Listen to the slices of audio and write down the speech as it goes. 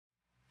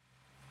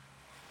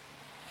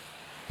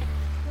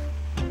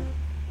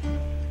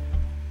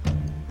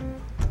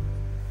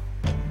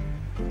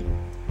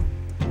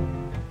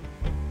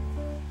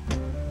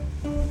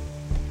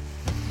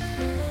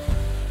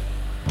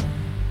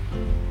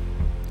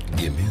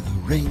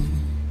ring.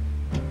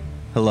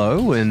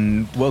 Hello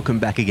and welcome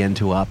back again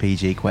to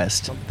RPG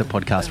Quest, the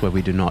podcast where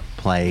we do not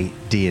play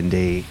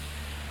D&D.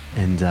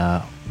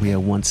 And we are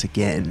once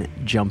again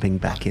jumping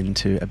back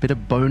into a bit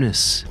of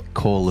bonus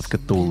Call of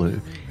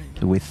Cthulhu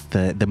with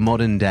the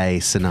modern day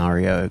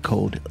scenario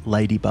called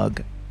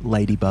Ladybug,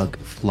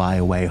 Fly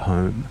Away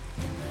Home.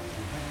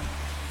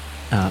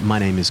 My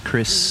name is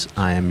Chris.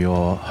 I am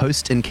your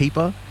host and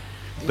keeper.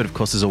 But of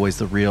course, as always,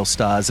 the real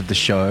stars of the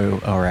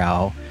show are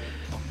our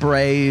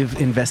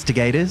brave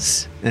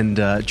investigators. And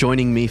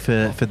joining me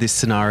for this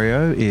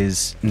scenario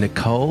is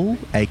Nicole,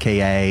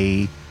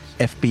 aka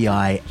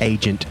FBI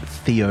agent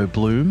Theo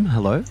Bloom.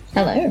 Hello.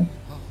 Hello.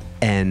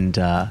 And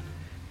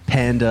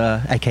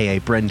Panda, aka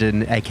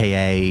Brendan,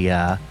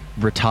 aka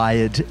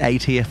retired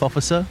ATF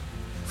officer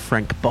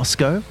Frank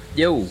Bosco.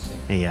 Yo.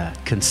 A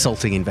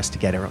consulting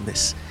investigator on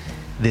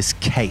this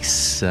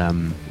case,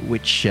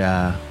 which,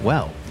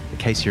 the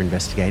case you're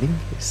investigating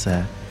is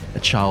a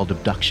child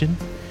abduction,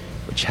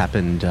 which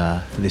happened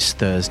this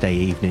Thursday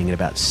evening at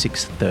about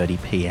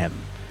 6:30 p.m.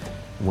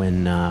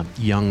 when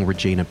young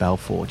Regina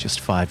Balfour, just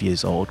 5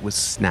 years old, was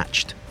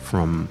snatched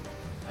from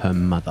her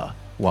mother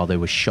while they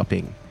were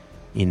shopping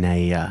in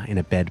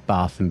a Bed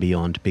Bath &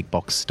 Beyond big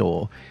box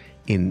store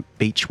in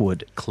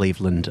Beechwood,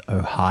 Cleveland,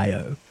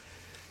 Ohio.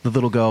 The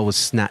little girl was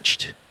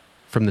snatched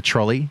from the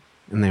trolley,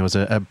 and there was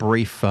a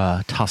brief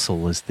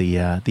tussle as the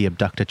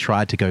abductor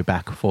tried to go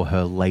back for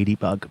her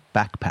Ladybug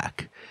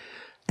backpack.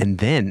 And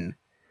then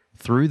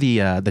threw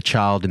the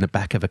child in the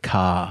back of a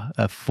car,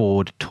 a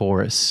Ford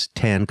Taurus,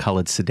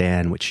 tan-coloured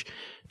sedan, which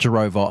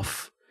drove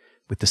off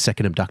with the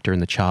second abductor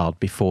and the child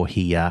before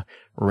he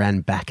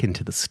ran back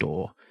into the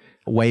store,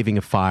 waving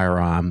a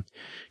firearm,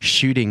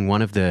 shooting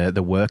one of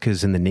the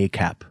workers in the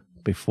kneecap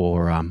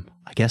before,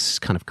 I guess,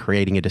 kind of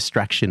creating a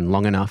distraction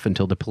long enough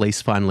until the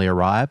police finally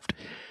arrived,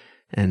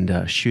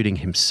 and shooting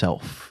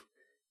himself.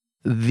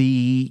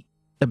 The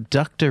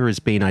abductor has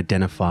been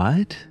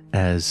identified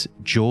as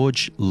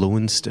George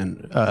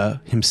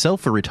Lewinston,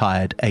 himself a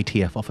retired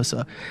ATF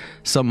officer,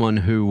 someone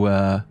who,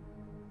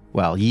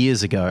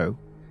 years ago,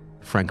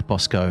 Frank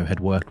Bosco had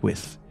worked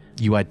with.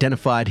 You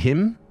identified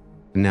him.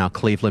 Now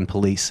Cleveland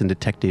police and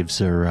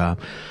detectives are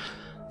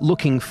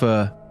looking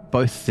for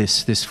both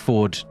this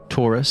Ford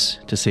Taurus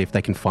to see if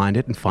they can find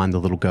it and find the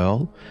little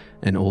girl,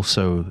 and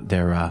also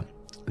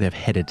they've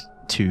headed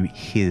to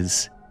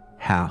his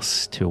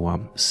house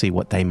to see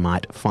what they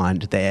might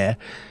find there.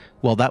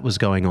 While that was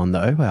going on,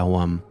 though,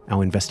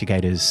 our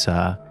investigators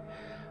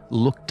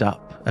looked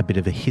up a bit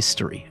of a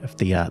history of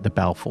the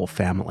Balfour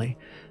family.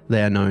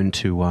 They are known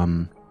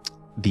to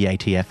the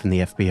ATF and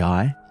the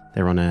FBI.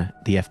 They're on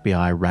the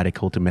FBI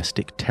Radical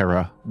Domestic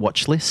Terror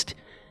Watch List,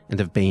 and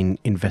have been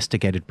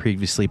investigated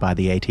previously by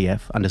the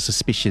ATF under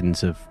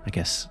suspicions of, I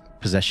guess,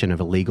 possession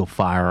of illegal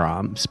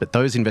firearms. But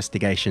those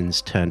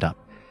investigations turned up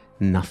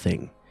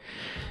nothing.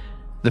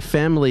 The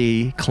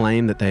family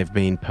claim that they've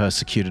been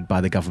persecuted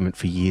by the government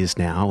for years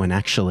now, and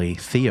actually,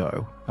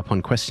 Theo,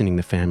 upon questioning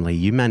the family,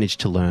 you managed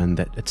to learn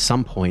that at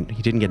some point,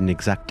 you didn't get an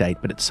exact date,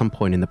 but at some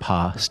point in the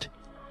past,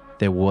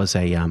 there was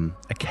a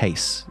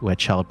case where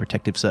Child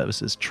Protective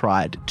Services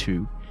tried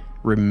to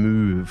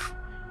remove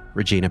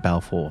Regina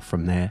Balfour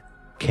from their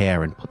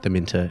care and put them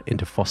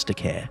into foster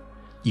care.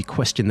 You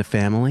questioned the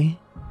family,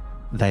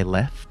 they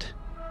left,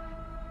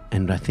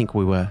 and I think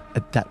we were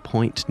at that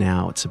point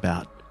now, it's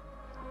about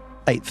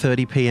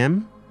 8:30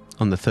 p.m.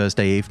 on the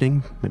Thursday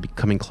evening, maybe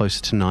coming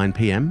closer to 9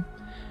 p.m,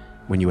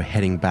 when you were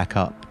heading back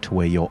up to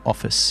where your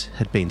office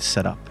had been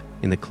set up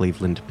in the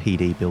Cleveland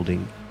PD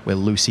building, where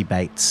Lucy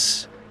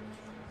Bates,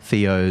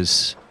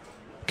 Theo's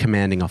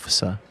commanding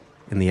officer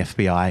in the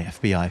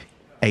FBI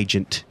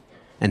agent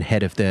and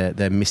head of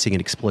the Missing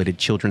and Exploited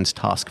Children's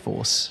Task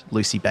Force,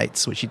 Lucy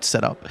Bates, which you'd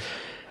set up,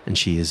 and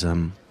she is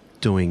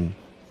doing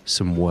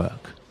some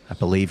work. I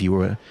believe you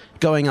were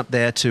going up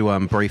there to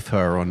brief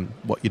her on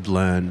what you'd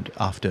learned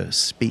after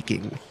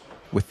speaking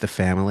with the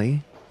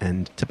family,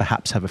 and to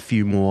perhaps have a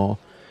few more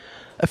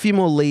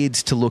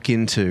leads to look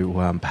into,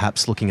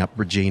 perhaps looking up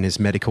Regina's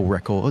medical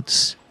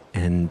records,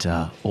 and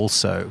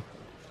also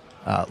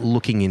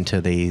looking into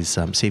these,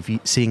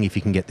 seeing if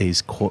you can get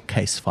these court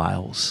case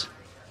files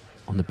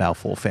on the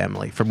Balfour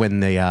family from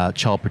when the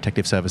Child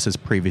Protective Services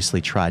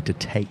previously tried to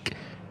take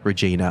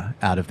Regina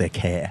out of their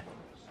care.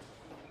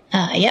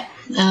 Yep.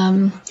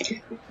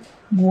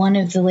 One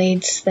of the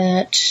leads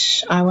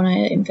that I want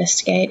to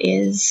investigate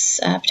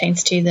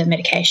pertains to the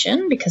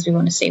medication, because we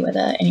want to see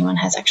whether anyone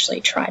has actually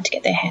tried to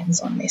get their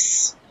hands on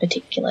this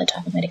particular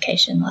type of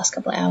medication in the last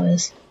couple of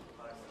hours.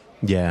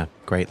 Yeah,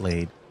 great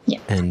lead. Yeah.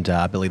 And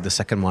I believe the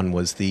second one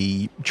was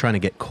trying to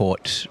get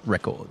court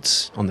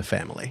records on the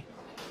family.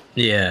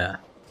 Yeah.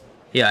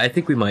 Yeah, I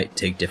think we might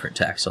take different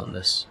tacks on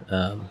this,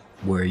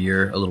 where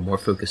you're a little more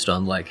focused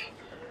on, like,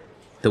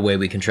 the way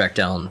we can track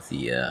down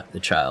the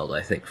child.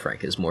 I think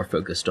Frank is more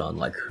focused on,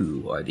 like,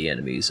 who are the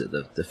enemies of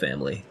the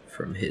family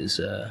from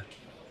his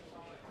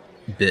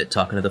bit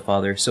talking to the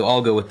father. So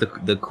I'll go with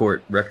the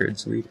court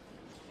records lead.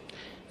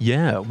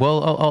 Yeah,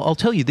 well, I'll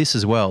tell you this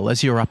as well.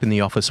 As you're up in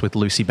the office with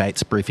Lucy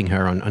Bates briefing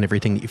her on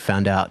everything that you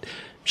found out,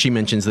 she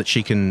mentions that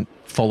she can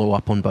follow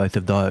up on both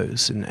of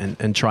those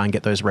and try and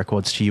get those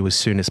records to you as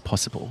soon as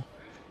possible.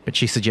 But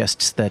she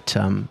suggests that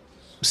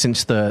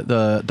since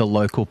the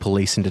local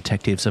police and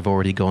detectives have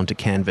already gone to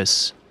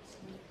canvass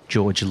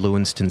George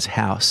Lewinston's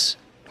house,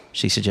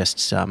 she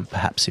suggests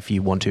perhaps if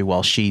you want to,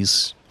 while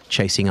she's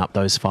chasing up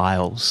those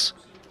files,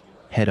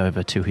 head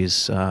over to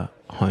his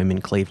home in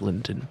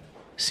Cleveland and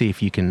see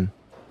if you can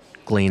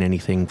glean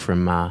anything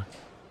from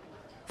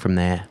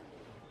there.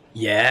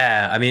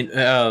 Yeah, I mean,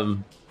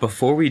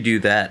 before we do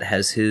that,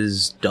 has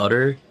his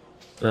daughter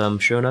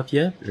shown up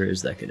yet? Or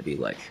is that going to be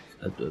like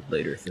a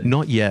later thing?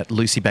 Not yet.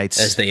 Lucy Bates...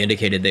 As they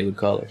indicated they would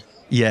call her.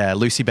 Yeah,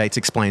 Lucy Bates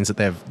explains that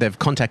they've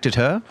contacted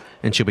her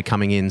and she'll be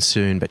coming in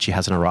soon, but she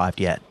hasn't arrived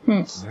yet.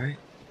 All right.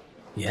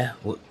 Yeah,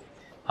 well,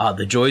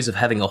 the joys of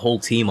having a whole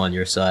team on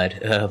your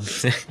side.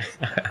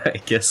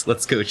 I guess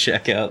let's go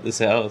check out this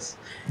house.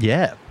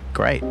 Yeah,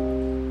 great.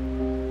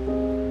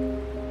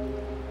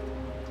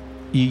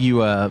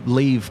 You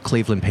leave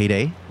Cleveland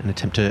PD and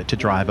attempt to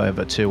drive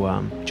over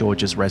to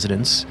George's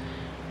residence.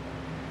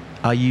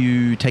 Are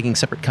you taking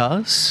separate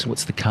cars?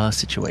 What's the car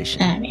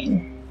situation? I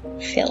mean,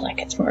 I feel like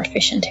it's more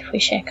efficient if we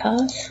share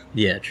cars.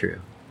 Yeah, true.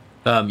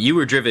 You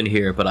were driven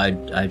here, but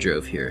I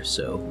drove here,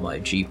 so my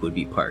Jeep would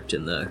be parked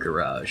in the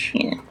garage.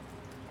 Yeah.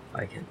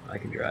 I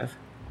can drive.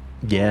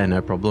 Yeah,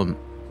 no problem.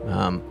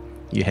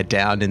 You head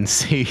down and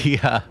see,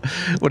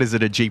 what is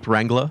it, a Jeep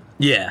Wrangler?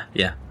 Yeah.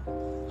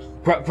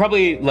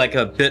 Probably like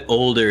a bit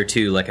older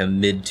too, like a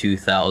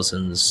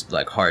mid-2000s,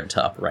 like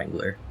hardtop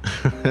Wrangler.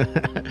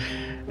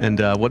 And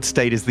what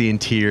state is the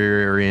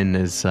interior in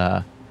as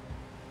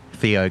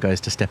Theo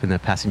goes to step in the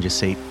passenger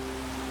seat?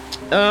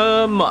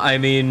 I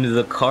mean,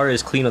 the car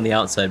is clean on the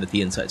outside, but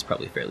the inside's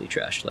probably fairly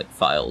trashed, like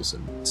files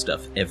and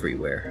stuff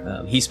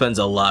everywhere. He spends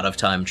a lot of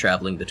time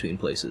traveling between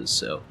places,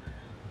 so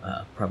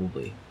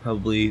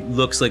probably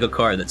looks like a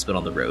car that's been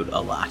on the road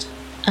a lot.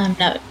 I'm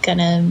not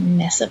gonna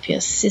mess up your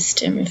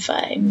system if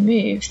I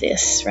move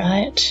this,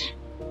 right?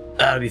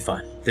 That'll be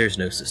fine. There's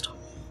no system.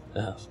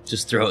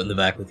 Just throw it in the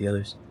back with the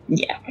others.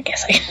 Yeah, I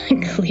guess I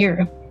can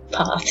clear a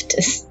path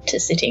to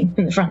sitting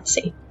in the front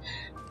seat.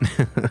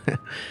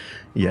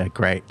 Yeah,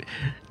 great.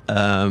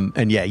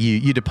 And yeah,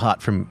 you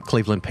depart from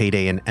Cleveland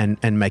PD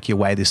and make your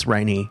way this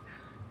rainy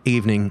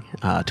evening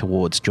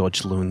towards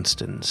George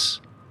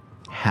Lewinston's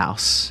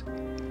house.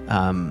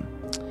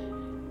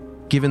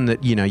 Given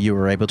that, you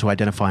were able to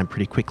identify him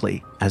pretty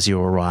quickly as you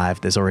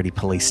arrived, there's already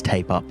police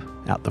tape up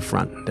out the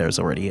front. There's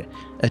already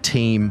a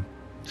team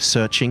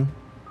searching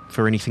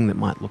for anything that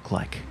might look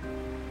like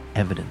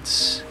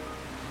evidence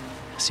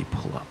as you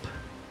pull up.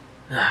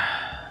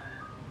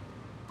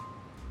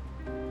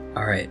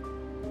 All right.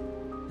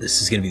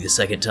 This is going to be the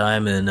second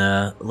time in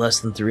less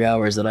than 3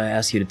 hours that I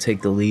ask you to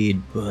take the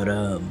lead,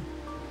 but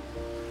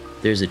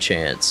there's a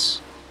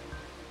chance.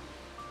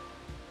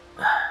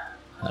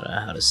 I don't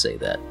know how to say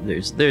that.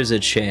 There's a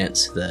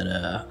chance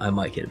that I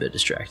might get a bit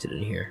distracted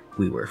in here.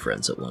 We were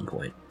friends at one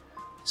point,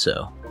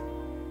 so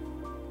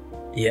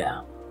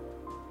yeah.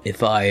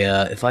 If I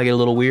get a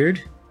little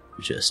weird,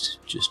 just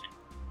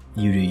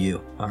you do you.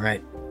 All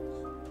right.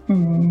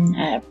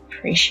 I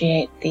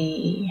appreciate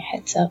the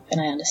heads up,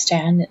 and I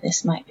understand that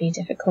this might be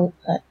difficult,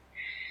 but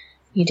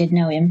you did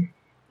know him.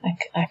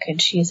 I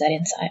could use that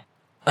insight.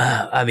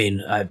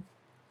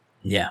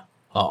 Yeah.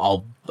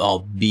 I'll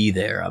be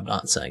there. I'm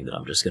not saying that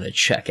I'm just going to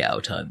check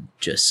out. I'm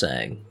just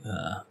saying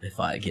if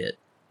I get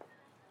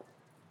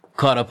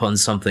caught up on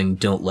something,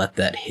 don't let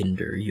that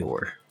hinder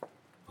your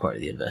part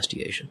of the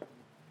investigation.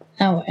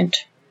 I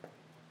won't.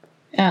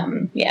 Yeah,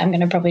 I'm going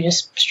to probably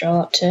just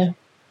stroll up to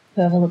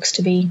whoever looks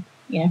to be,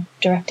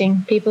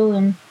 directing people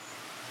and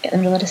get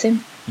them to let us in.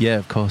 Yeah,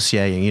 of course.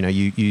 Yeah,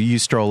 you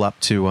stroll up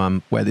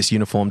to where this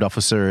uniformed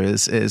officer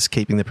is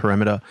keeping the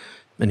perimeter,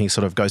 and he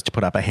sort of goes to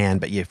put up a hand,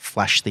 but you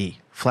flash the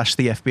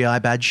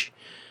FBI badge,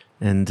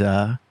 and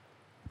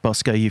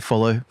Bosco, you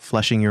follow,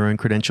 flashing your own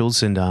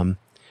credentials, and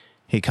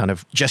he kind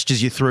of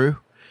gestures you through,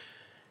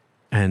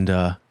 and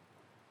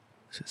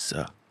says,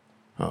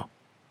 "Oh,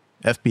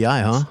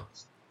 FBI, huh?"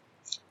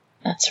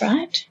 That's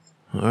right.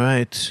 All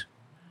right.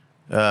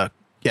 Yeah,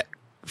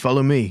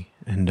 follow me,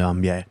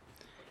 and yeah,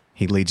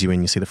 he leads you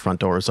in. You see the front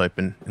door is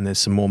open, and there's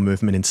some more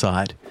movement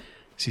inside.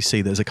 So you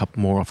see there's a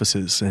couple more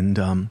officers,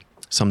 and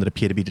some that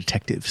appear to be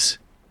detectives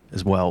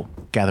as well,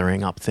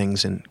 gathering up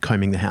things and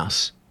combing the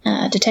house.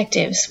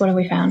 Detectives, what have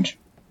we found?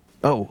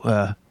 Oh,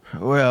 I've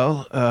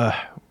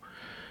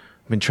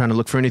been trying to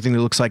look for anything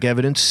that looks like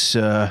evidence,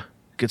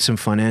 get some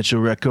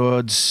financial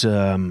records.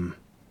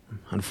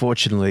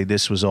 Unfortunately,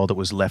 this was all that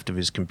was left of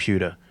his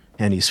computer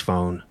and his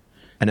phone,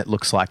 and it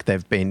looks like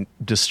they've been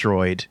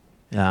destroyed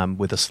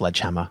with a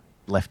sledgehammer,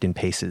 left in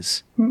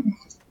pieces.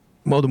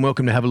 More than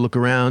welcome to have a look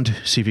around,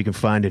 see if you can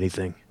find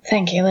anything.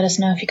 Thank you. Let us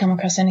know if you come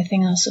across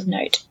anything else of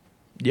note.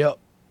 Yep.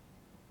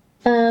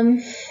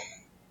 Alright,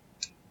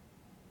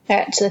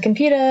 so the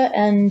computer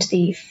and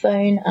the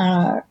phone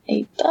are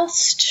a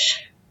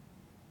bust.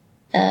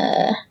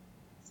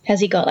 Has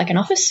he got, like, an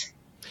office?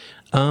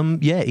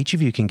 Yeah, each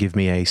of you can give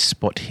me a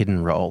spot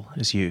hidden roll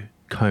as you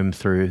comb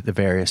through the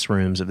various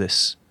rooms of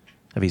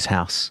his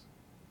house.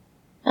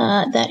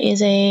 That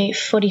is a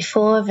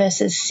 44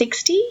 versus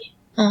 60,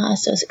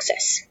 so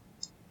success.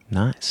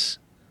 Nice.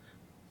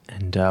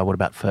 And what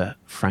about for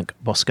Frank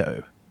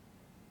Bosco?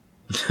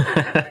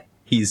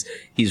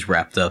 He's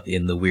wrapped up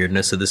in the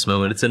weirdness of this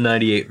moment. It's a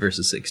 98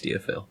 versus 60, a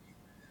fail.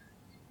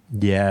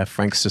 Yeah,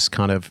 Frank's just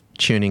kind of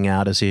tuning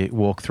out as you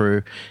walk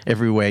through.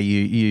 Everywhere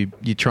you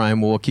try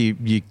and walk,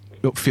 you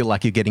feel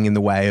like you're getting in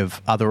the way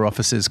of other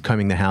officers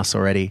combing the house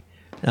already.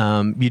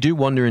 You do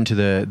wander into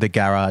the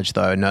garage,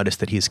 though, and notice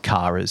that his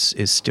car is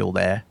still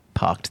there,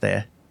 parked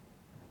there.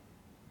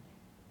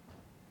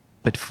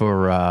 But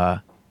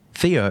for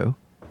Theo,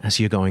 as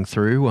you're going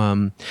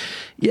through,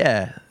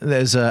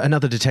 there's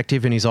another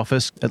detective in his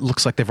office. It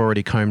looks like they've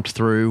already combed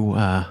through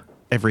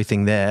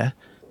everything there.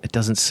 It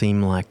doesn't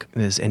seem like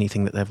there's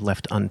anything that they've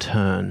left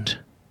unturned.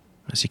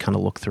 As you kind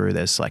of look through,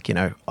 there's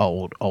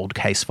old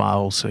case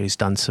files. So he's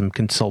done some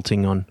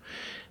consulting on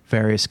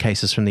various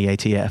cases from the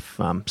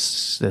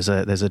ATF.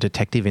 There's a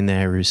detective in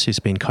there who's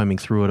been combing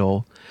through it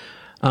all.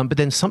 But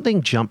then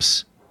something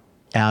jumps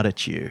out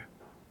at you.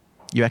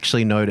 You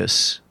actually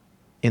notice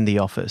in the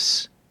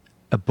office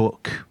a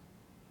book,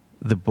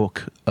 the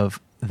book of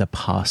the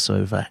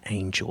Passover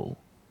Angel,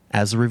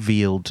 as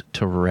revealed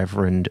to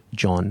Reverend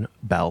John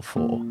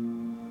Balfour.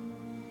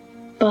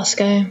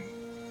 Bosco,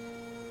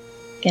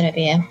 get over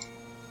here.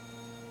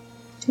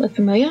 Look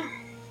familiar?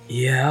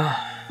 Yeah,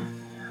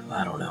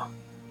 I don't know.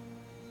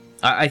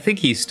 I think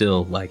he's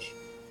still,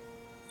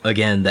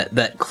 again,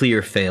 that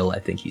clear fail, I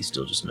think he's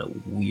still just in a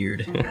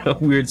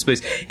weird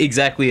space.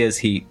 Exactly as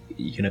he,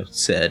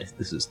 said,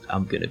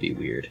 I'm gonna be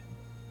weird.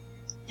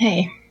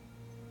 Hey,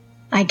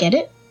 I get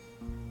it,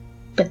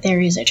 but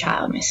there is a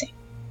child missing.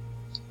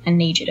 I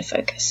need you to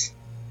focus.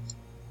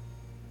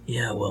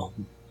 Yeah, well...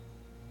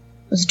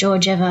 Was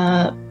George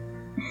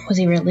was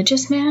he a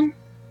religious man?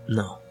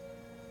 No.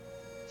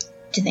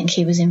 Do you think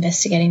he was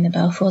investigating the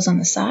Balfours on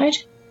the side?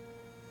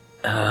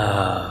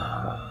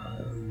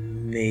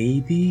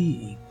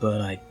 Maybe,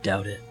 but I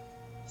doubt it.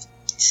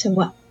 So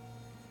what?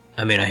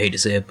 I mean, I hate to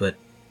say it, but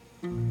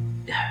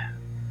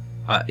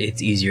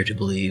it's easier to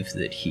believe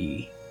that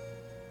he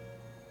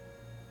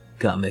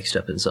got mixed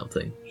up in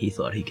something he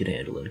thought he could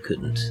handle and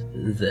couldn't,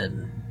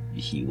 than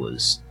he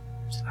was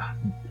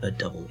a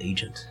double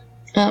agent.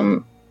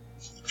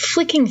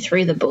 Flicking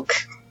through the book,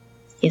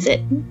 is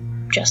it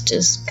just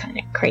as kind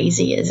of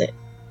crazy as it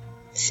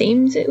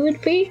seems it would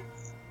be?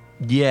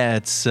 Yeah,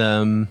 it's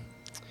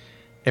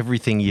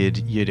everything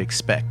you'd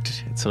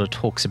expect. It sort of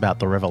talks about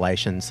the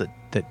revelations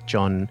that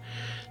John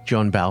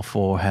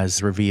Balfour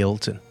has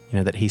revealed,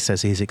 and that he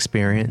says he's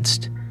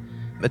experienced.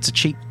 It's a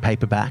cheap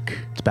paperback.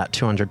 It's about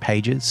 200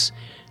 pages,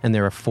 and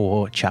there are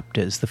 4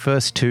 chapters. The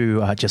first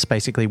 2 are just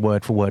basically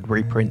word-for-word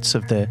reprints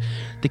of the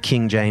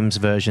King James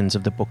versions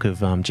of the book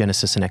of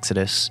Genesis and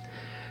Exodus.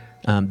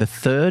 The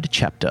 3rd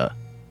chapter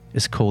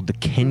is called The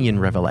Kenyan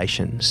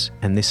Revelations,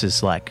 and this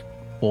is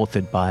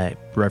authored by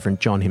Reverend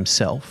John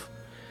himself.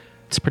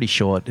 It's pretty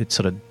short. It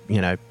sort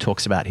of,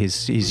 talks about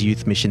his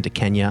youth mission to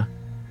Kenya.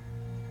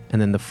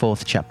 And then the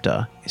 4th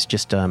chapter is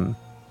just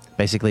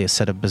basically a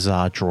set of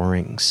bizarre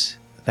drawings.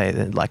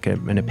 They're like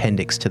an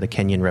appendix to the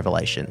Kenyan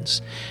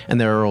Revelations. And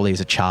there are all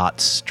these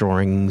charts,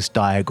 drawings,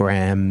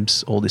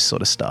 diagrams, all this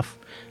sort of stuff,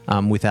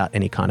 without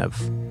any kind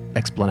of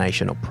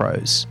explanation or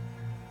prose.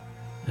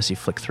 As you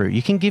flick through,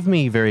 you can give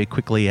me very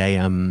quickly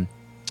a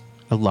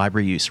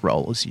library use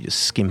roll as you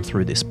just skim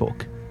through this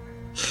book.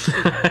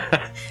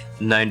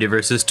 90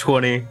 versus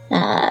 20.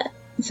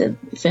 So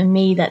for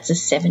me, that's a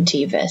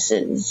 70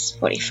 versus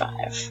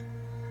 45.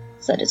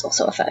 So that is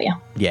also a failure.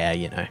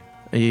 Yeah,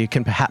 you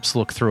can perhaps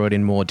look through it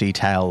in more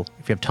detail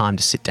if you have time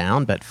to sit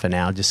down, but for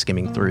now, just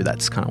skimming through,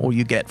 that's kind of all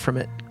you get from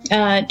it.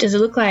 Does it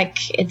look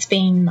like it's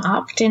been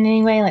marked in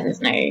any way? Like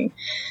there's no,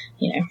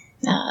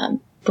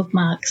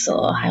 bookmarks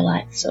or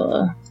highlights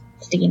or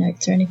sticky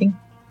notes or anything?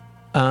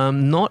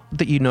 Not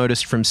that you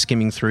noticed from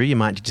skimming through. You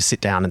might just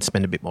sit down and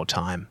spend a bit more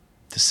time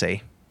to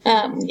see.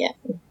 Yeah.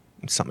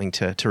 Something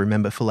to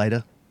remember for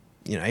later.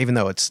 Even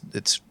though it's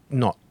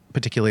not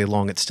particularly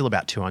long, it's still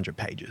about 200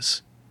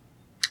 pages.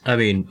 I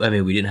mean,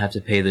 we didn't have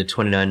to pay the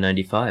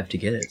 $29.95 to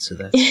get it, so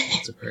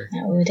that's a perk.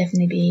 I will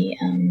definitely be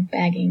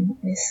bagging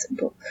this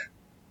book.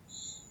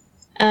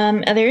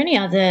 Are there any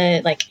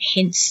other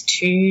hints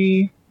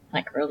to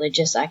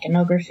religious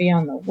iconography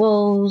on the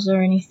walls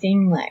or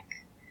anything?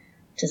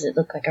 Does it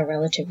look like a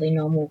relatively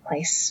normal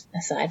place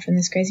aside from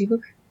this crazy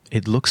book?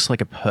 It looks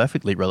like a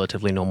perfectly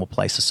relatively normal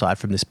place aside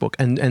from this book,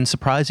 and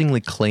surprisingly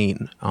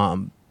clean.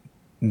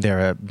 There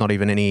are not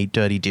even any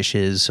dirty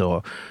dishes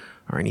or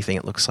anything.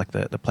 It looks like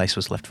the place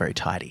was left very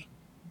tidy.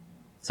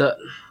 So,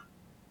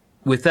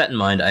 with that in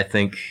mind, I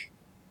think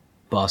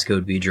Bosco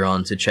would be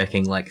drawn to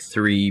checking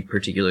 3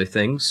 particular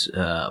things.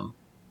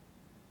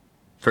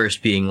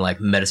 First being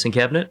medicine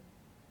cabinet,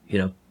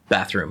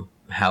 bathroom,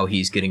 how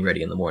he's getting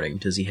ready in the morning.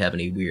 Does he have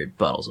any weird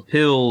bottles of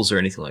pills or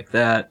anything like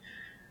that?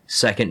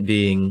 Second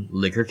being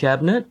liquor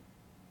cabinet.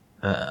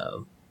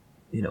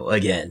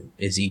 again,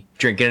 is he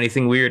drinking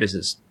anything weird? Is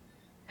his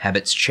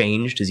habits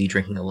changed? Is he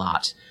drinking a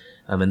lot?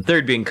 And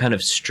third being kind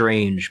of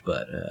strange,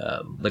 but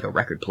like a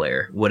record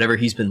player, whatever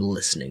he's been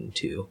listening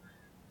to,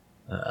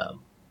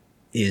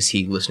 is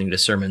he listening to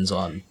sermons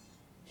on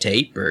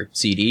tape or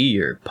CD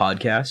or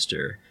podcast,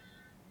 or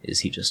is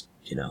he just,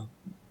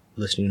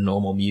 listening to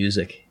normal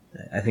music?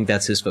 I think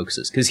that's his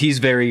focuses, because he's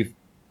very,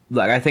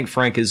 I think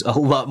Frank is a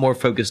lot more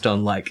focused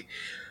on,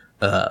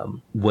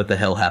 what the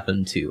hell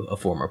happened to a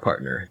former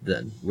partner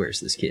than where's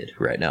this kid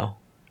right now.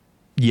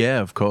 Yeah,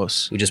 of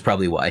course. Which is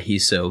probably why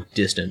he's so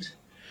distant.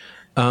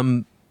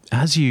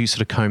 As you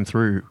sort of comb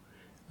through,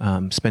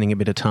 spending a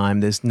bit of time,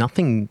 there's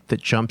nothing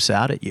that jumps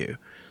out at you.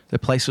 The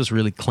place was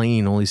really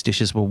clean. All his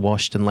dishes were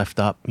washed and left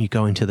up. You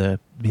go into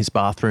his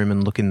bathroom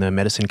and look in the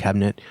medicine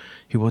cabinet.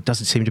 He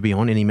doesn't seem to be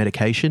on any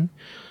medication.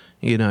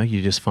 You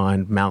just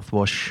find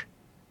mouthwash,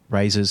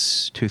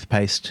 razors,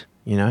 toothpaste,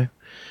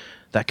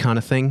 that kind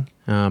of thing.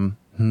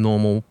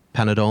 Normal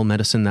Panadol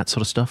medicine, that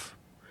sort of stuff.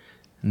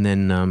 And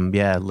then,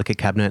 liquor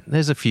cabinet.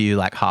 There's a few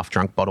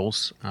half-drunk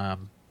bottles.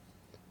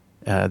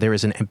 There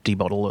is an empty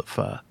bottle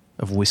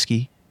of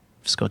whiskey,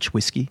 Scotch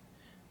whiskey.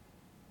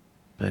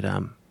 But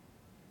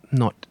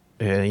not,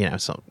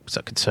 it's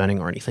not concerning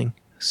or anything.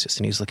 It's just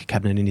in his liquor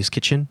cabinet in his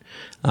kitchen.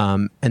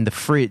 And the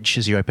fridge,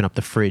 as you open up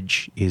the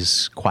fridge,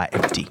 is quite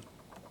empty.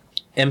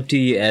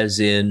 Empty as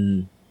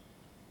in,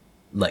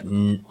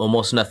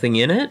 almost nothing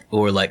in it?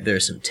 Or,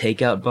 there's some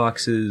takeout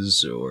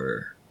boxes?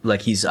 Or,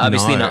 he's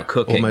obviously not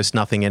cooking? Almost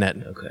nothing in it.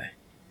 Okay.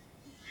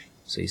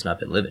 So he's not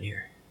been living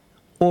here.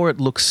 Or it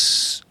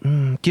looks...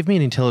 give me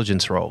an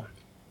intelligence roll.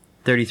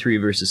 33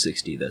 versus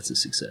 60, that's a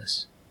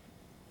success.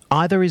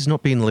 Either he's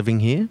not been living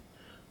here,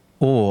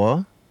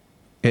 or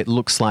it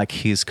looks like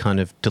he's kind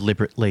of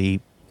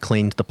deliberately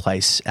cleaned the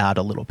place out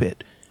a little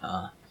bit,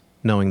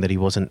 knowing that he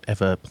wasn't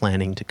ever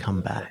planning to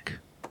come back.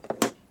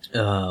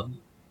 All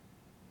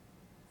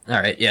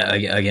right, yeah,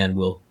 again,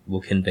 we'll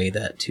convey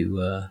that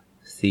to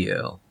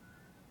Theo.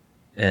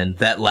 And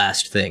that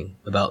last thing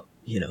about,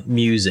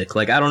 music,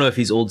 I don't know if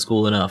he's old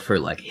school enough or,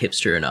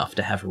 hipster enough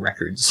to have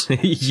records,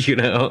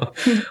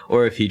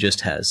 or if he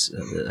just has,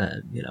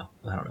 I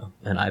don't know,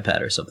 an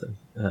iPad or something.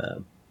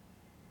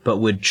 But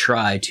would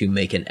try to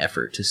make an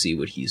effort to see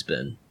what he's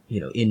been,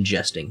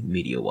 ingesting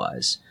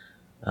media-wise.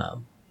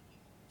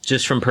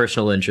 Just from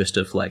personal interest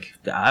of,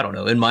 I don't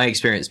know, in my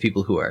experience,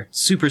 people who are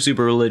super,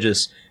 super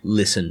religious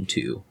listen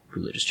to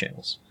religious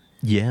channels.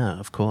 Yeah,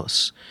 of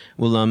course.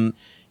 Well,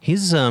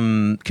 his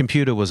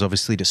computer was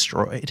obviously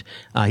destroyed.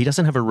 He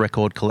doesn't have a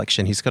record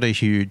collection. He's got a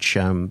huge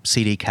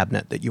CD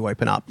cabinet that you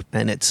open up,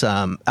 and it's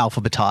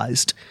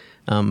alphabetized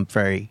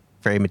very,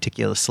 very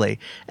meticulously.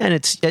 And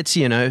it's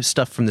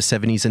stuff from the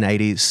 70s and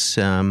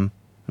 80s.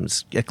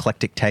 It's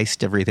eclectic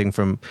taste, everything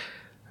from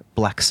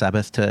Black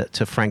Sabbath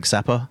to Frank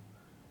Zappa.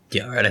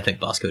 Yeah, all right. I think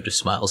Bosco just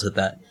smiles at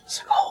that.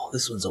 It's oh,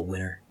 this one's a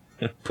winner.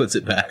 Puts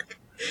it back.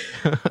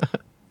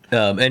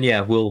 And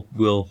yeah, we'll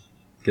go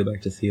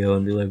back to Theo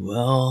and be like,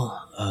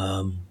 well,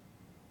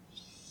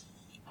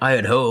 I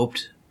had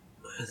hoped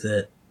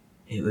that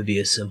it would be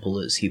as simple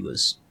as he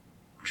was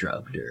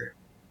drugged or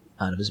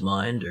out of his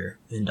mind or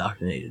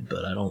indoctrinated,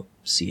 but I don't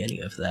see any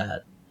of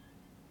that.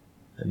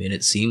 I mean,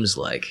 it seems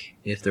like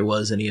if there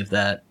was any of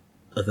that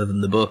other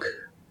than the book,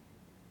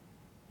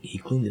 he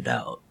cleaned it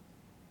out.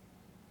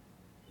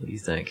 What do you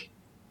think?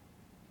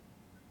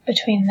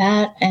 Between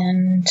that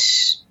and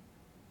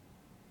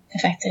the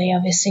fact that he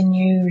obviously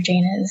knew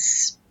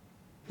Regina's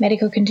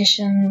medical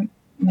condition,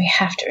 we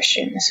have to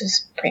assume this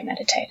was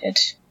premeditated.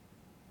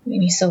 I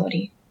mean, you saw what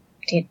he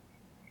did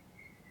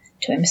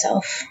to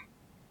himself.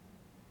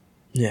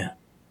 Yeah.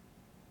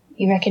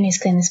 You reckon he's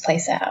cleaned this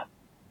place out?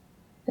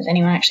 Does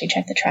anyone actually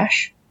check the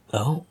trash?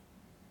 Oh.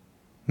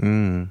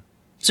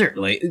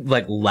 Certainly,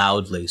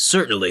 loudly,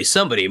 certainly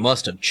somebody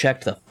must have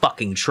checked the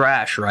fucking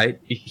trash, right?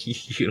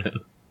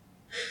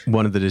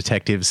 One of the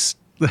detectives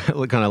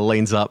kind of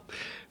leans up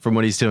from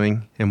what he's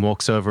doing and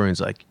walks over and is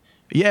like,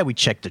 yeah, we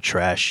checked the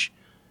trash.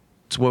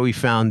 It's where we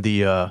found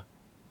the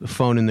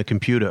phone and the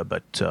computer,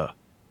 but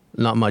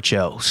not much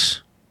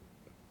else.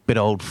 Bit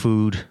of old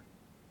food.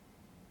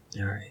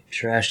 All right,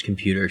 trashed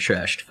computer,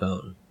 trashed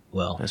phone.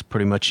 Well, that's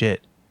pretty much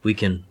it. We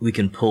can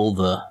pull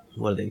the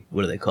what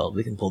are they called?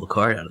 We can pull the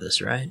card out of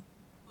this, right?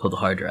 Pull the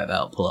hard drive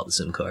out, pull out the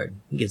SIM card,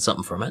 and get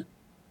something from it.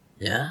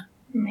 Yeah,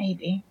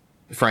 maybe.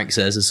 Frank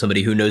says, as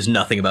somebody who knows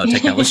nothing about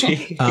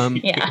technology.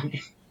 Yeah.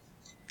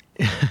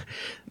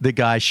 The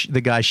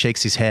guy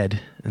shakes his head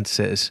and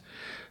says,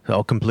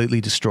 all completely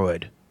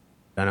destroyed.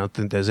 I don't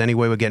think there's any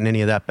way we're getting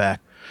any of that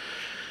back.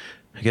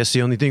 I guess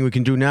the only thing we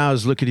can do now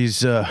is look at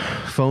his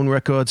phone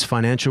records,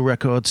 financial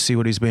records, see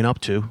what he's been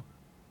up to.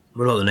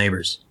 What about the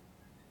neighbors?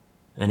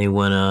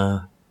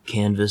 Anyone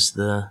canvass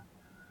the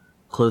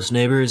close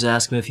neighbors,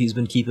 ask him if he's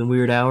been keeping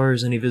weird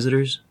hours, any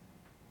visitors?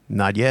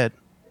 Not yet.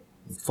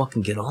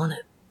 Fucking get on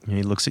it.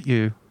 He looks at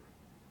you.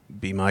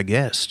 Be my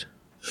guest.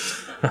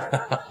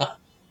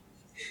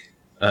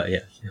 Yeah.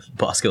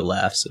 Bosco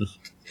laughs and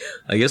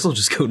I guess I'll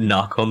just go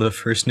knock on the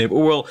first neighbor.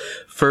 Well,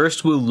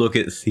 first we'll look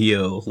at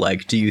Theo,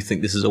 like, do you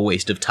think this is a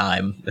waste of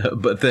time?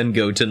 But then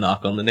go to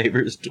knock on the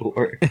neighbor's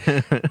door.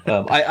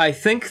 I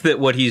think that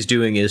what he's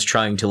doing is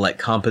trying to, like,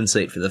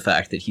 compensate for the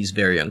fact that he's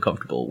very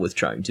uncomfortable with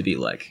trying to be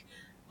like,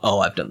 oh,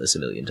 I've done this a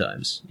million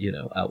times,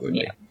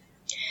 outwardly.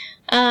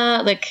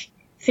 Yeah. Look,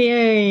 Theo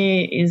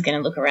is going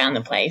to look around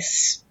the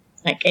place.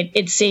 Like,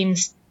 it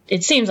seems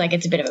like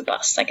it's a bit of a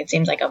bust. Like, it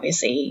seems like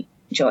obviously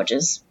George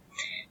has,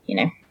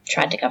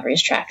 tried to cover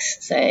his tracks.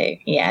 So,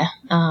 yeah,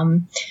 I'll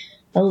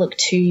look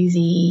to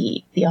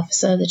the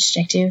officer, the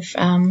detective,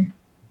 and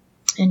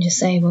just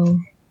say,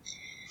 we'll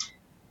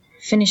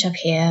finish up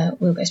here.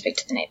 We'll go speak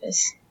to the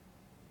neighbours.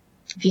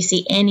 If you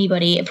see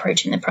anybody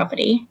approaching the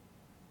property,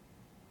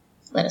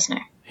 let us know.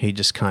 He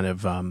just kind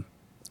of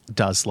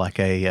does like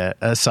a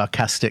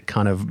sarcastic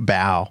kind of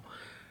bow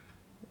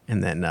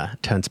and then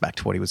turns back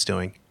to what he was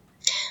doing.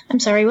 I'm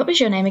sorry, what was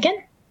your name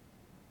again?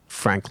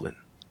 Franklin.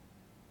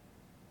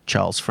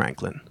 Charles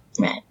Franklin.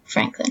 Right,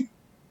 Franklin.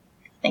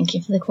 Thank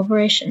you for the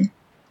cooperation.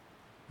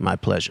 My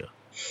pleasure.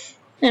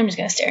 I'm just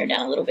going to stare him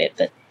down a little bit,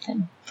 but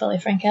then follow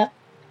Frank out.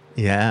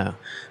 Yeah.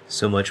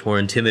 So much more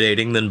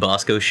intimidating than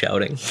Bosco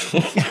shouting.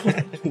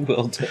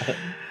 Well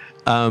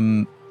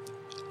done.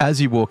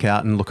 As you walk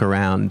out and look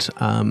around,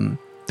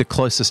 the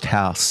closest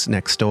house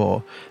next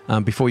door,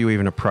 before you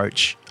even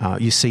approach,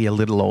 you see a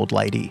little old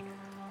lady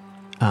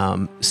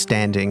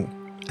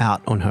standing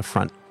out on her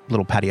front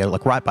little patio,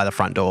 like right by the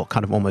front door,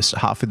 kind of almost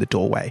half through the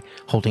doorway,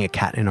 holding a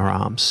cat in her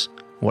arms,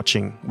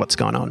 watching what's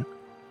going on.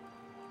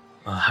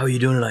 How are you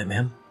doing tonight,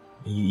 ma'am?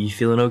 You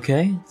feeling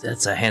okay?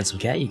 That's a handsome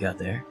cat you got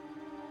there.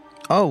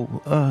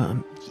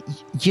 Oh,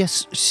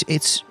 yes,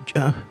 it's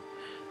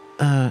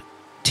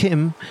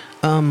Tim.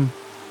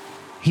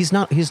 He's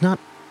not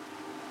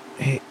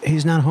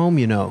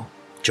home,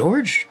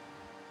 George?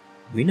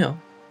 We know.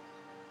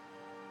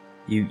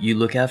 You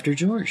look after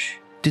George.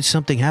 Did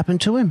something happen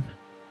to him?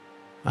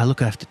 I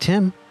look after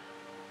Tim.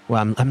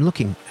 Well, I'm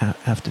looking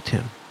after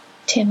Tim.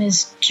 Tim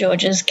is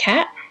George's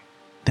cat?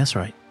 That's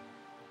right.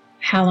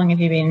 How long have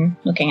you been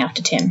looking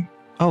after Tim?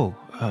 Oh,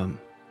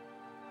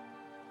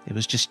 it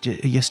was just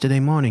yesterday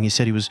morning. He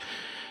said he was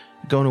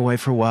going away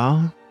for a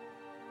while.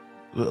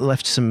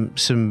 Left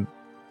some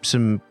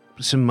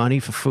money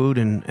for food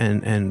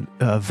and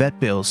vet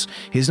bills.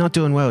 He's not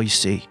doing well, you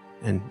see.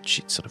 And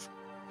she sort of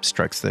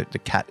strokes the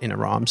cat in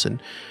her arms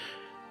and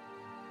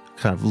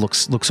kind of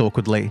looks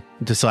awkwardly,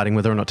 deciding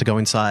whether or not to go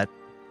inside.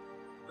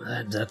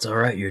 That's all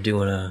right. You're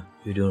doing a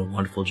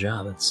wonderful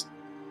job.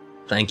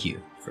 Thank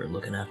you for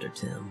looking after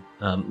Tim.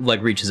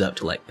 Reaches out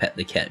to pet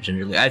the cat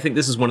gingerly. I think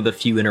this is one of the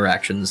few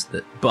interactions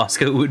that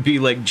Bosco would be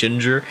like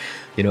Ginger,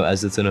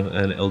 as it's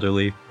an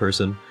elderly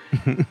person.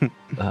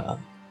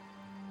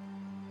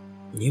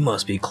 You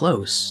must be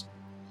close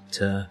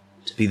to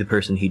be the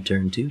person he'd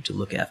turn to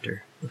look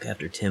after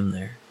Tim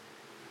there.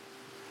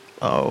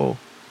 Oh,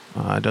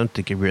 I don't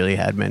think he really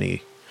had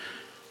many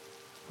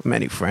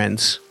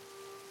friends.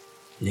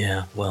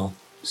 Yeah, well,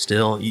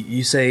 still,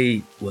 you say,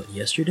 what,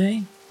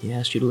 yesterday? He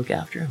asked you to look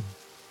after him.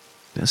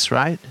 That's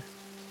right.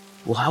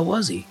 Well, how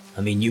was he?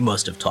 I mean, you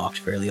must have talked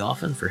fairly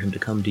often for him to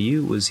come to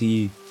you. Was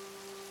he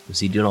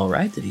doing all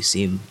right? Did he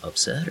seem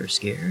upset or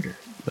scared?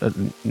 Or?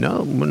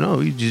 No,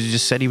 he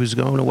just said he was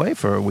going away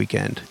for a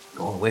weekend.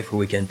 Going away for a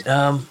weekend.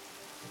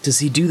 Does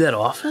he do that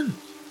often?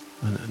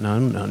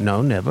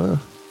 No, never.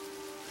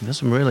 He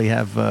doesn't really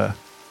have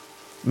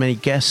many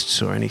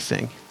guests or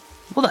anything.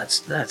 Well,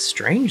 that's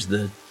strange.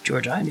 The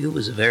George I knew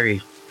was a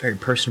very, very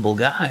personable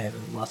guy. I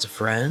mean, lots of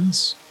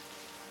friends,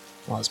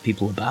 lots of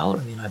people about.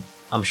 I mean,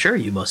 I'm sure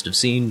you must have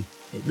seen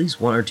at least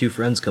one or two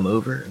friends come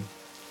over, and,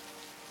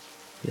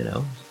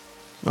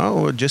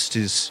 Oh, just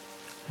his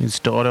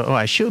daughter. Oh,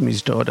 I assume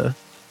his daughter,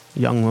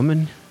 young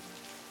woman,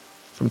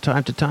 from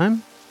time to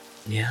time.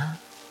 Yeah.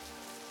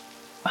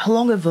 How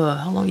long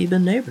you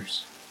been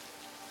neighbors?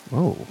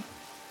 Oh,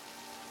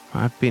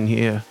 I've been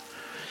here.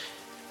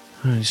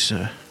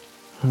 It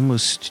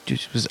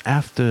was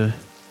after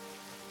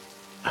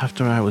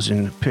I was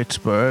in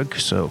Pittsburgh,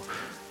 so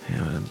it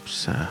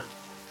was,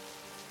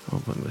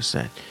 when was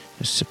that?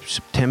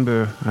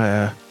 September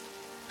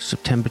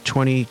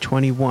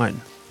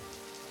 2021.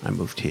 I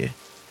moved here.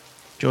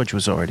 George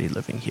was already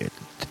living here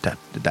at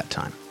that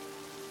time.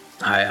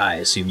 I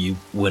assume you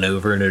went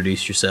over and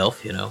introduced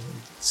yourself. You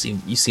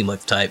seem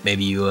like the type.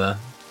 Maybe you.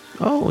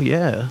 Oh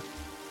yeah.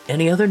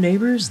 Any other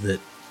neighbors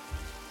that,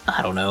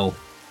 I don't know,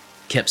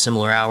 kept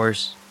similar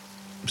hours?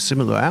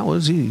 Similar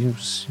hours? He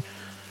was,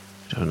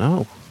 I don't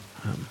know.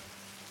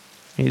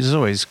 He was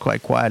always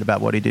quite quiet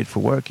about what he did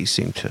for work. He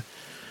seemed to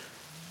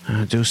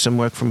do some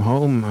work from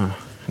home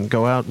and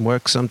go out and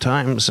work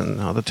sometimes, and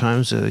other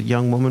times a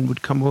young woman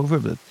would come over,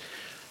 but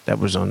that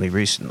was only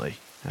recently.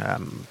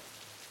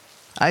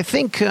 I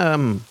think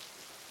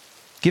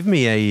give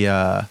me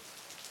either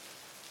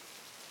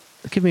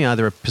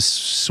a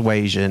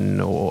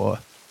persuasion or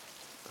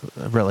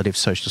a relative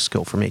social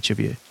skill from each of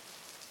you.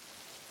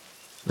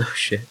 Oh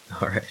shit!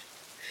 All right,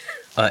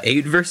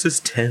 8 versus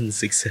 10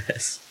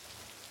 success.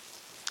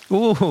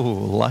 Ooh,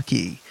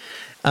 lucky.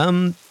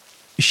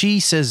 She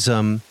says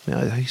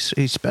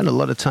he spent a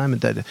lot of time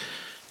at that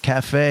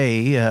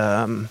cafe.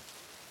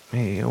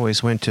 He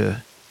always went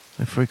to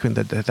frequent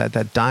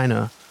that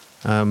diner.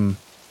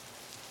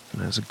 It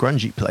was a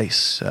grungy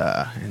place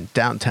in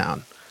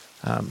downtown.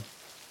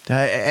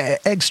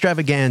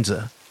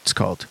 Extravaganza, it's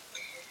called.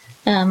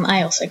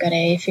 I also got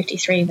a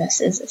 53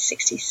 versus a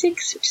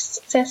 66, which is a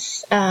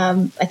success.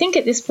 I think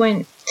at this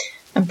point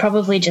I'm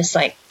probably just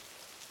like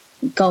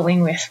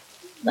going with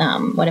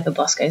whatever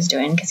Bosco's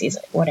doing, because he's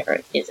whatever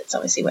it is, it's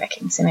obviously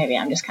working. So maybe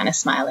I'm just kind of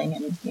smiling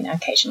and,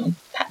 occasionally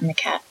patting the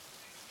cat.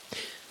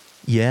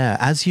 Yeah,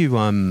 as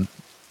you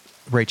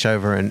reach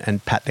over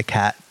and pat the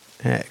cat,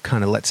 it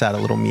kind of lets out a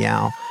little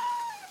meow.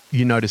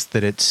 You notice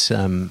that it's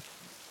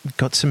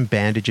got some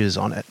bandages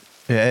on it.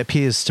 It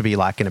appears to be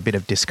like in a bit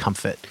of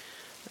discomfort.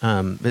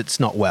 It's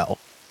not well.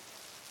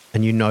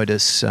 And you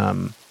notice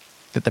that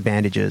the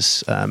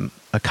bandages are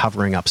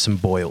covering up some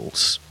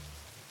boils.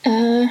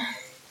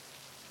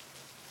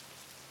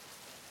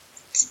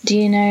 Do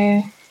you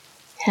know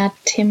how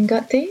Tim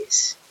got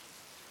these?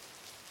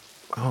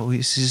 Oh,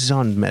 he's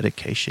on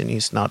medication.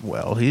 He's not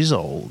well. He's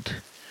old.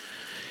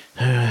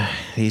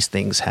 These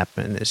things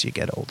happen as you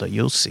get older.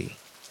 You'll see.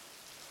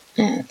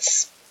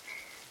 Looks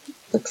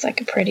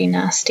like a pretty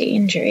nasty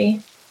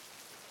injury.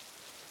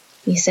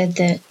 You said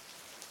that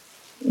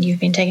you've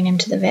been taking him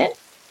to the vet?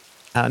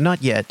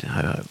 Not yet,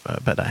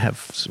 but I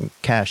have some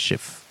cash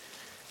if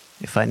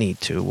I need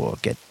to, or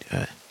get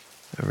a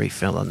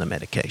refill on the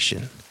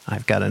medication.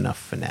 I've got enough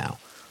for now.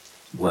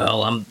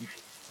 Well,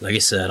 like I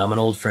said, I'm an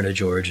old friend of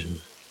George,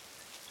 and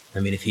I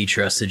mean, if he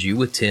trusted you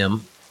with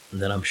Tim,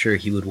 then I'm sure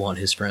he would want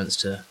his friends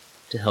to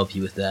help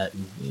you with that.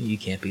 And you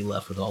can't be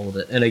left with all of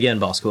it. And again,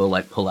 Bosco will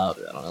like pull out,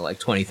 I don't know, like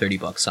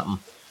 $20-$30, something,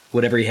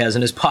 whatever he has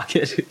in his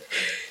pocket.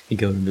 He'd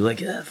go and be like,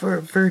 yeah,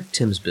 for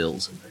Tim's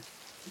bills. And,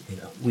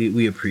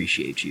 we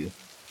appreciate you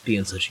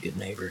being such a good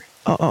neighbor.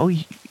 Oh,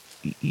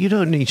 you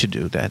don't need to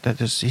do that.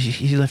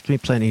 He left me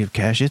plenty of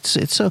cash.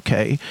 It's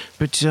okay.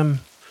 But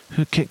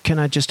can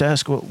I just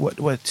ask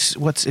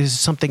is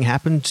something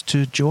happened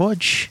to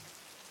George?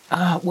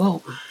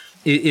 Well,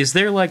 is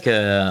there like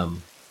a?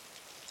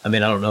 I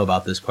mean, I don't know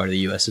about this part of the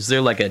U.S. Is there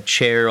like a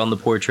chair on the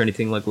porch or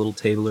anything, like a little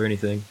table or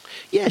anything?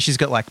 Yeah, she's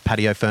got like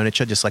patio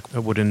furniture, just like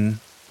a wooden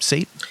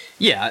seat.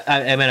 Yeah,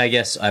 I mean, I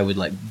guess I would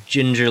like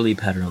gingerly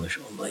pat her on the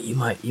shoulder. But you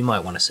might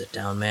want to sit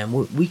down, man.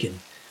 We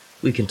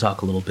can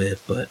talk a little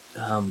bit, but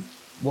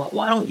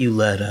why don't you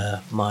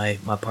let my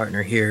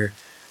partner here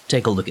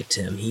take a look at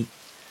Tim? He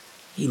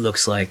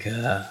looks like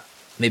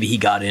maybe he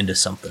got into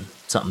something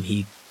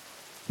he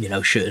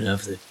shouldn't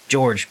have. That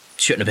George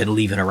shouldn't have been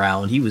leaving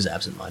around. He was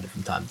absent-minded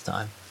from time to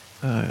time.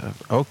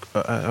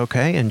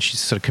 Okay, and she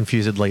sort of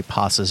confusedly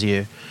passes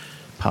you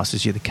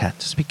the cat.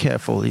 Just be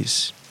careful.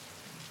 He's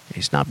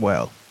not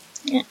well.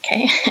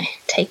 Okay,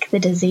 take the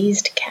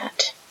diseased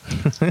cat.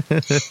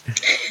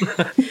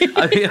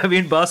 I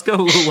mean, Bosco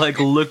will like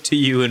look to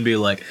you and be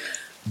like,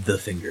 the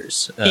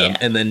fingers,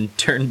 and then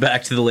turn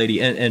back to the lady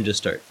and just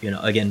start,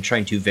 again,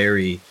 trying to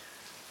very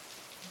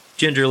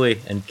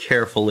gingerly and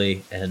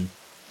carefully and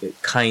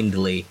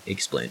kindly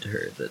explain to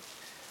her that,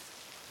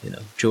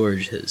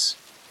 George has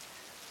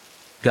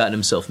gotten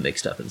himself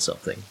mixed up in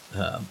something,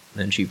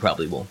 and she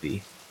probably won't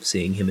be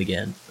seeing him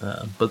again,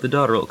 but the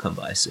daughter will come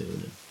by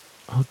soon.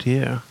 Oh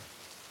dear.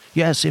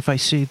 Yes, if I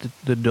see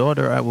the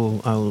daughter,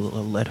 I'll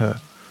let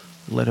her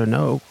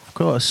know, of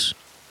course.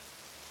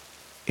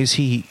 Is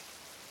he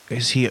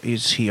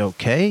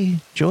okay,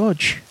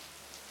 George?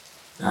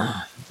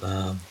 No,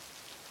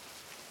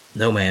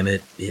 ma'am,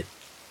 it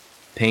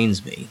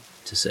pains me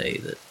to say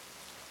that,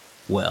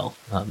 well,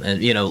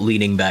 and,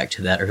 leading back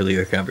to that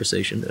earlier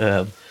conversation,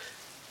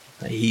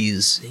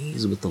 he's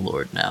with the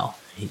Lord now.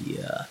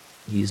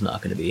 He's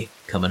not going to be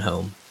coming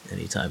home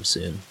anytime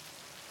soon.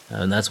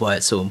 And that's why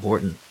it's so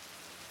important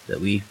that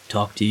we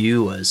talk to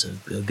you as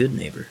a good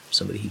neighbor,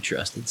 somebody he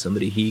trusted,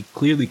 somebody he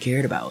clearly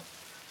cared about,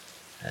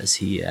 as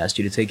he asked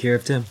you to take care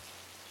of Tim.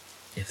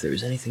 If there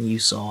was anything you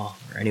saw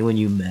or anyone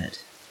you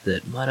met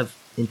that might have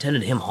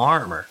intended him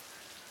harm, or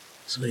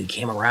somebody who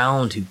came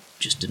around who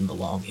just didn't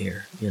belong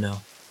here,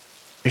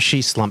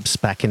 She slumps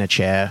back in a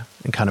chair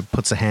and kind of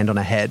puts a hand on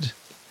her head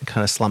and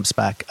kind of slumps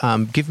back.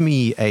 Give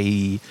me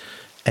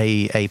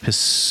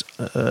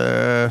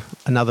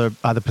another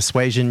either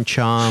persuasion,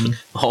 charm.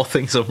 All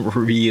things I'm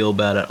real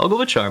bad at. I'll go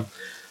with charm.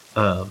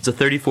 It's a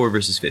 34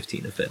 versus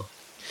 15 to fail.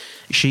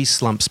 She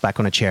slumps back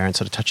on a chair and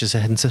sort of touches her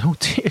head and says, "Oh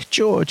dear,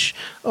 George!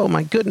 Oh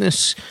my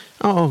goodness!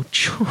 Oh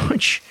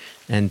George!"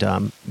 And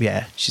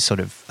she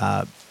sort of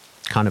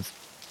kind of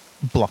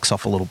blocks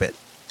off a little bit.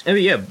 I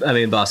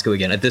mean, Bosco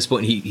again. At this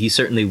point, he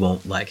certainly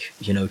won't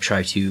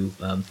try to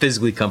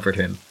physically comfort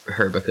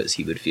her because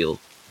he would feel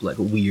like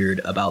weird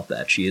about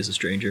that. She is a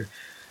stranger,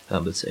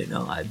 but say,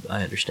 no, I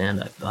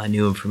understand. I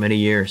knew him for many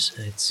years.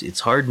 It's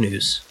hard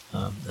news,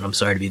 and I'm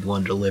sorry to be the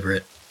one to deliver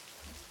it.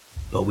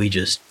 But we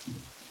just,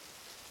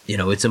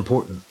 it's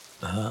important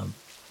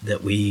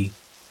that we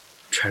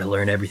try to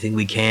learn everything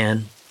we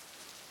can.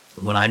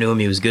 When I knew him,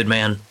 he was a good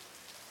man,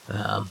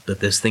 but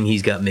this thing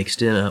he's got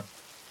mixed in up,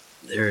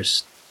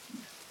 there's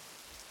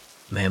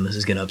Ma'am, this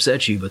is gonna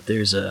upset you, but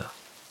there's a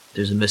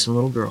missing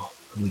little girl,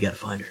 and we gotta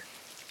find her.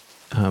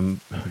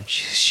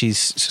 She's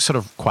sort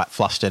of quite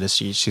flustered as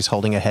she's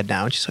holding her head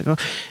now, and she's like,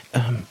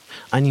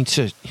 I need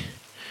to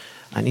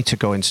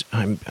go in.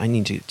 I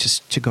need to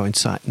just go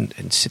inside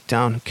and sit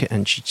down.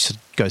 And she just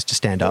goes to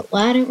stand up.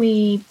 Why don't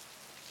we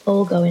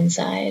all go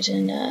inside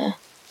and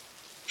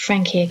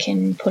Frank here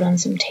can put on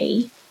some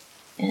tea,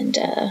 and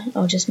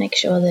I'll just make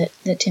sure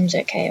that Tim's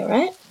okay. All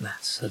right?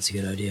 That's a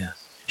good idea.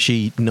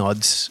 She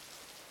nods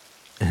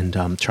and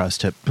tries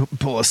to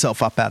pull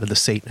herself up out of the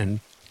seat and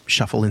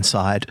shuffle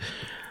inside.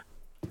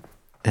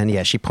 And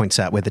yeah, she points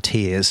out where the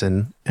tea is,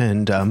 and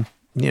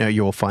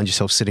you all find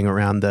yourself sitting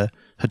around her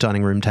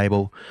dining room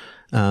table.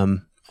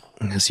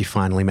 As you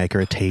finally make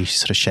her a tea, she's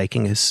sort of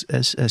shaking as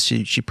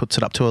she puts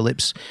it up to her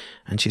lips,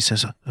 and she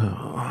says,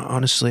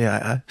 honestly,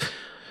 I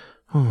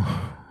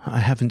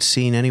haven't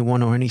seen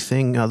anyone or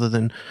anything other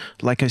than,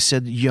 like I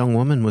said, the young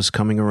woman was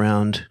coming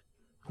around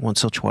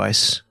once or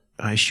twice.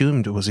 I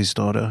assumed it was his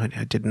daughter.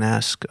 I didn't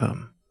ask.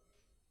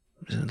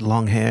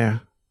 Long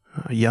hair,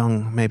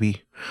 young,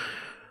 maybe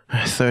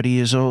 30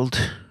 years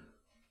old.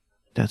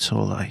 That's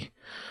all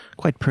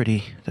quite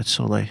pretty. That's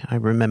all I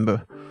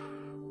remember,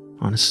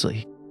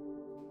 honestly.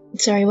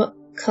 Sorry, what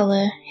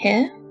colour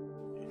hair?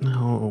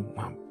 No,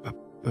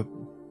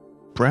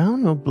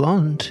 brown or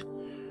blonde?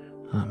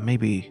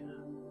 Maybe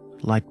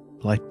light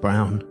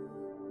brown.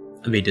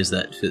 I mean, does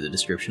that fit the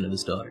description of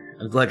his daughter?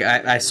 Like,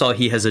 I saw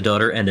he has a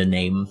daughter and a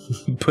name,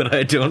 but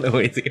I don't know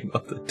anything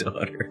about the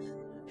daughter.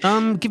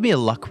 Give me a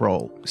luck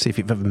roll. See if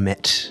you've ever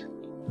met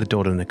the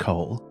daughter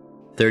Nicole.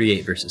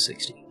 38 versus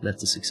 60.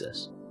 That's a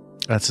success.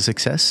 That's a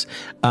success.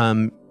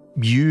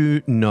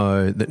 You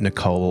know that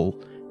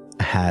Nicole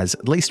has,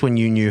 at least when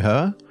you knew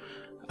her,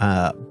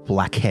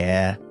 black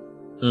hair,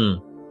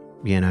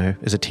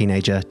 as a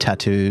teenager,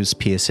 tattoos,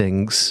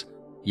 piercings.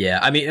 Yeah,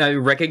 I mean,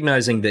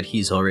 recognizing that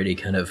he's already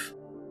kind of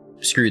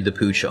screwed the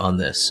pooch on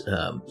this,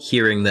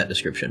 hearing that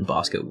description,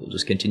 Bosco will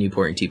just continue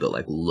pouring tea, but,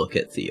 look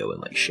at Theo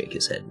and, shake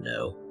his head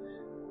no.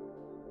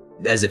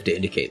 As if to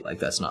indicate,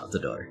 that's not the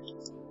daughter.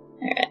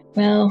 Alright,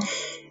 well...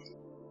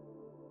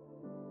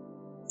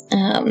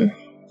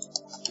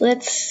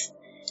 Let's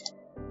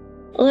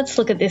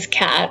look at this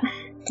cat,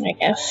 I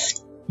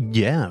guess.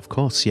 Yeah, of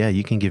course. Yeah,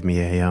 you can give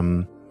me a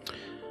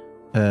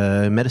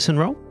medicine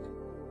roll,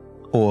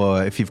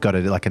 or if you've got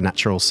a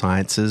natural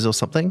sciences or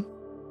something.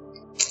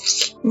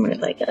 What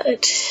have I got?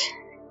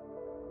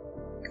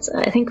 Because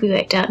I think we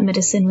worked out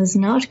medicine was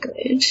not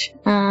good.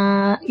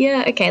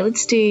 Yeah. Okay.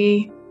 Let's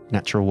do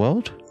natural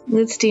world.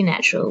 Let's do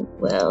natural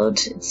world.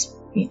 It's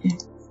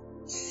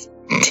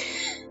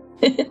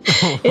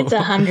it's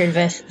 100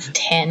 versus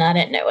 10. I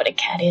don't know what a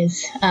cat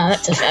is.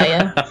 That's a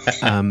failure.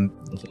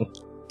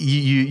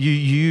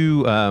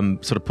 You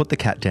sort of put the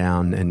cat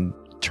down and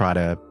try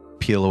to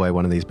peel away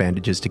one of these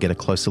bandages to get a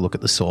closer look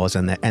at the sores,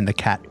 and the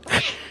cat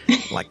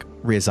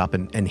rears up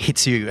and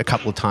hits you a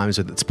couple of times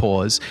with its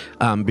paws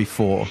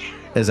before,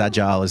 as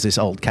agile as this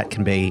old cat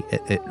can be,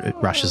 it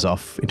rushes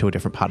off into a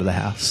different part of the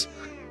house.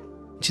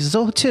 She says,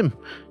 "Oh, Tim."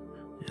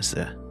 As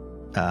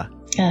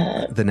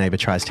the neighbor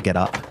tries to get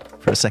up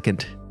for a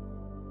second.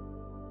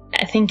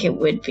 I think it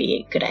would be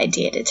a good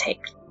idea to take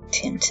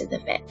Tim to the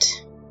vet.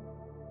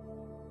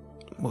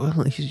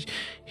 Well,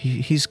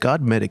 he's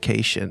got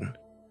medication.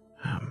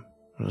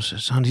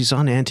 He's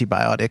on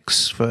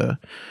antibiotics for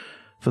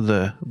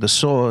the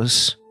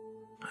sores.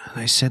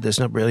 They said there's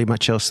not really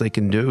much else they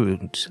can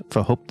do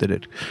for hope that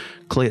it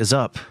clears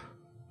up.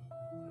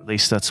 At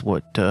least that's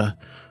what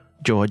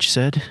George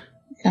said.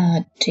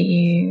 Do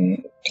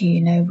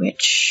you know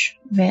which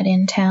vet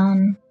in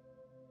town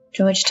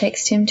George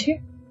takes Tim to?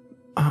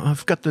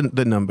 I've got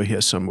the number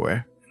here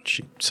somewhere.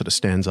 She sort of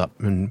stands up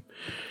and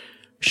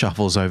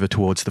shuffles over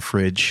towards the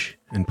fridge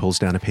and pulls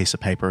down a piece of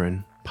paper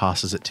and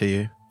passes it to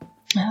you.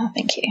 Oh,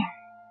 thank you.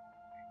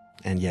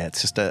 And yeah,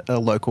 it's just a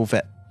local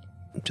vet,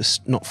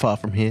 just not far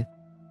from here.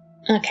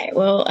 Okay,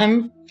 well,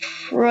 I'm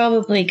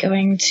probably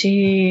going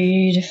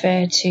to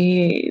defer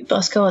to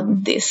Bosco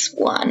on this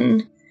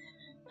one,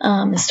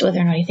 as to whether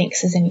or not he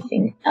thinks there's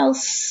anything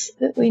else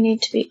that we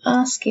need to be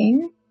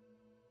asking.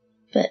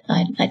 But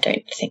I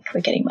don't think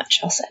we're getting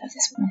much else out of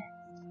this one.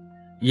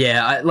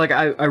 Yeah,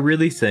 I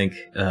really think,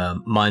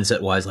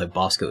 mindset-wise,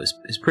 Bosco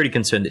is pretty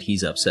concerned that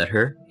he's upset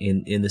her,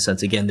 in the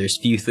sense, again, there's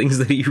few things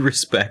that he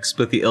respects,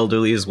 but the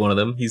elderly is one of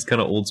them. He's kind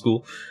of old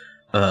school.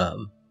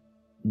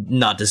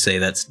 Not to say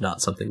that's not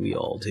something we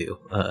all do,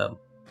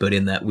 but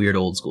in that weird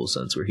old school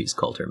sense where he's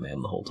called her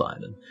ma'am the whole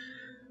time.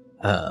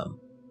 And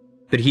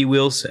but he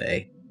will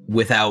say,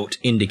 without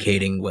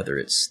indicating whether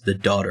it's the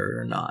daughter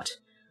or not,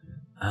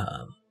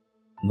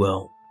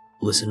 well,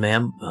 listen,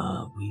 ma'am,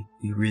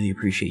 we really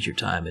appreciate your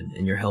time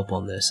and your help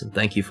on this, and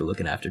thank you for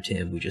looking after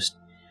Tim. We just,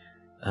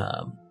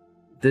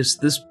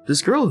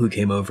 this girl who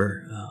came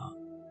over,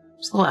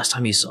 it's the last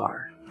time you saw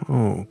her.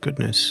 Oh,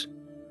 goodness.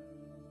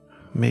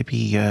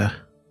 Maybe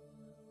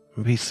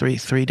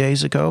 3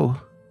 days ago.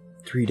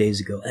 3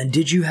 days ago. And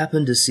did you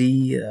happen to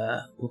see,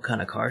 what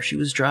kind of car she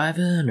was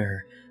driving,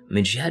 or, I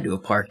mean, she had to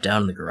have parked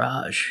down in the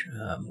garage,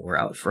 or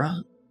out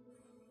front.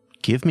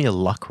 give me a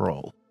luck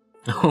roll.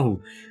 Oh,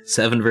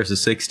 7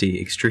 versus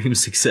 60, extreme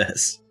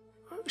success.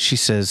 She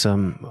says,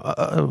 some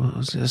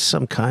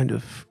kind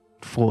of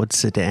Ford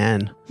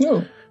sedan.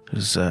 Ooh. It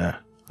was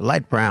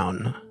light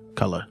brown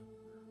color.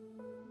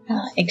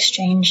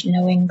 Exchange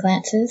knowing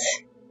glances.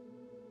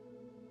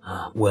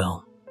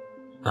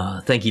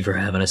 Thank you for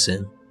having us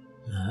in.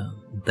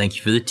 Thank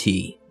you for the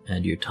tea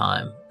and your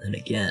time. And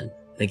again,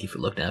 thank you for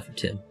looking after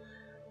Tim.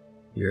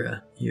 You're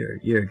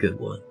a good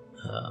woman.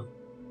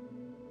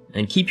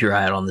 And keep your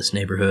eye out on this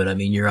neighborhood. I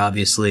mean, you're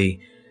obviously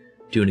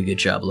doing a good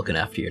job looking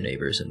after your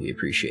neighbors, and we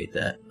appreciate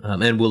that.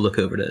 And we'll look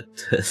over to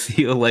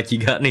Theo like you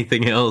got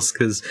anything else,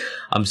 because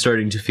I'm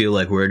starting to feel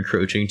like we're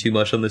encroaching too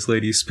much on this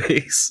lady's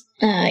space.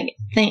 Again,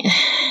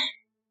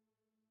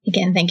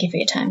 thank you for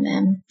your time,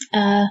 ma'am.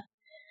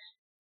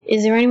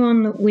 Is there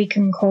anyone that we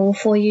can call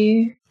for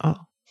you? Oh.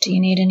 Do you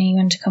need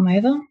anyone to come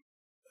over?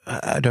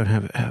 I don't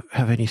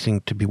have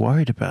anything to be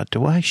worried about,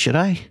 do I? Should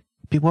I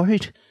be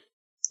worried?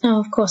 Oh,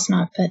 of course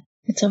not, but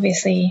it's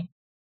obviously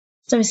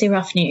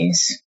rough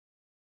news.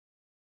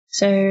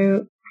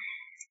 So,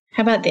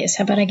 how about this?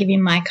 How about I give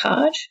you my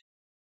card?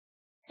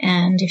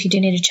 And if you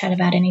do need to chat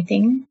about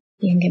anything,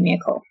 you can give me a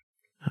call.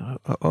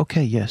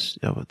 Okay, yes.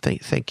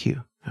 Thank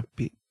you. That'd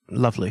be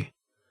lovely.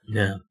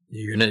 Yeah,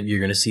 you're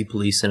gonna see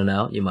police in and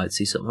out. You might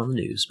see something on the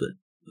news, but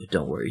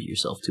don't worry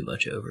yourself too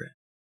much over it.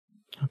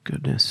 Oh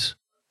goodness.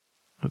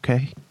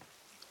 Okay.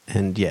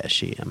 And yeah,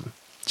 she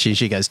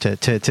goes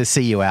to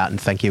see you out and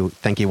thank you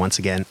once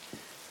again.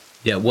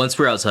 Yeah, once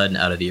we're outside and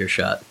out of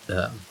earshot,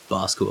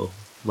 Bosk will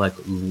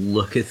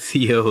look at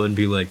Theo and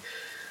be like,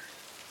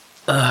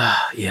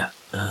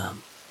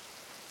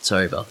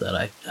 sorry about that.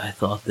 I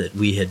thought that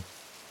we had,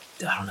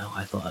 I don't know,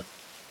 I thought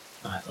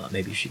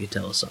maybe she could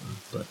tell us something,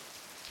 but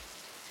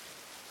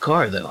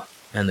car though,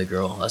 and the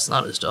girl, that's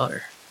not his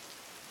daughter.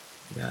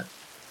 We got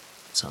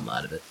some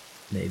out of it,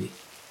 maybe.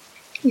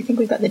 You think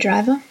we've got the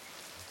driver?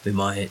 We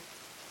might.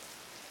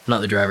 Not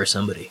the driver,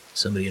 somebody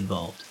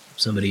involved.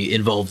 Somebody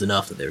involved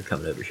enough that they were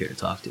coming over here to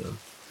talk to him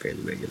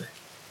fairly regularly.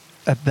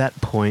 At that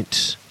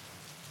point,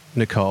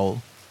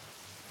 Nicole,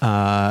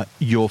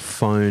 your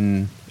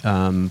phone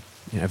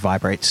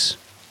vibrates,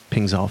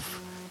 pings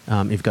off.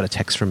 You've got a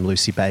text from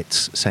Lucy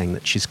Bates saying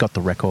that she's got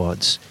the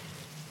records,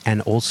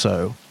 and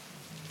also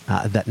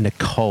that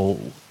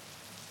Nicole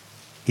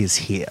is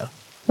here.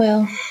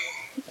 Well,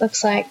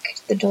 looks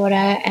like the daughter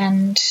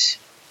and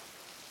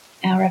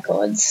our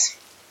records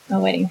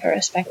are waiting for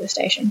us back at the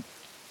station.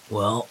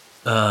 Well,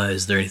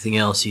 is there anything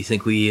else you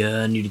think we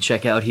need to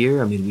check out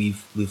here? I mean,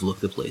 we've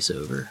looked the place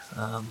over.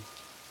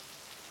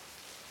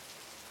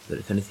 But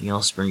if anything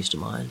else springs to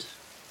mind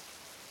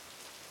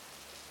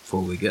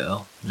before we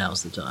go,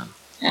 now's the time.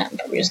 I'm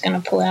probably just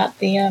going to pull out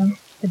the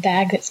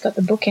bag that's got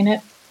the book in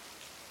it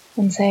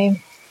and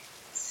say,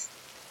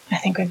 I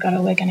think we've got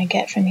all we're going to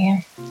get from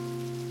here.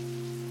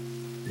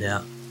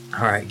 Yeah.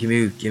 All right. Give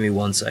me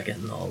 1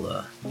 second, and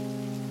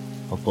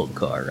I'll pull the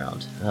car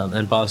around.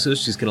 And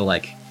Bosco's just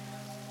gonna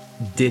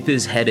dip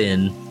his head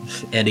in,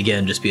 and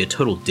again just be a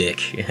total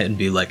dick and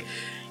be like,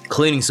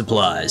 cleaning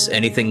supplies,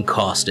 anything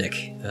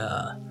caustic,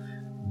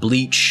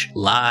 bleach,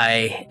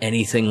 lye,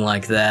 anything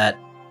like that,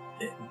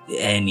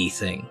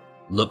 anything.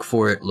 Look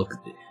for it.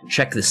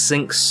 Check the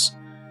sinks.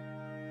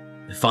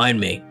 Find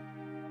me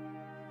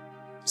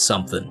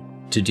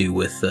something to do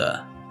with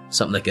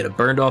something that could have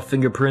burned off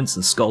fingerprints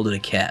and scalded a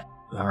cat.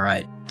 All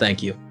right,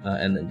 thank you.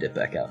 And then dip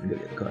back out and go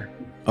get the car.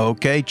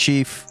 Okay,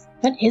 Chief.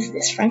 What is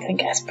this Franklin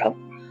gas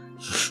problem?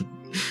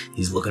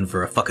 He's looking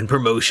for a fucking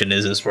promotion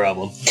is his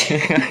problem.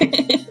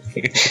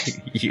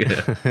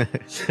 Yeah.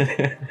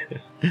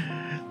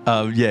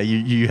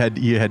 You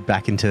head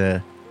back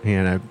into,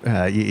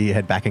 you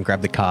head back and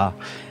grab the car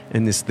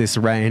in this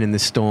rain and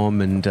this storm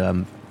and,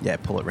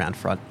 pull it round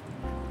front.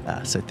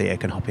 So Theo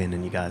can hop in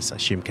and you guys, I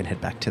assume, can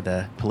head back to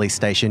the police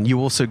station. You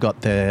also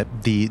got the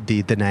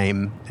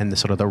name and the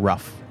sort of the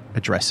rough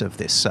address of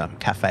this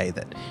cafe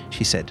that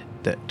she said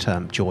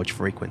that George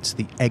frequents,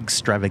 the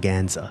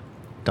Extravaganza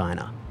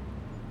Diner.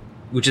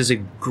 Which is a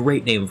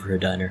great name for a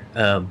diner.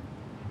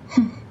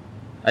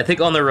 I think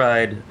on the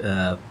ride,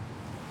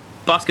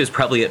 Bosco's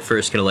probably at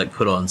first going to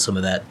put on some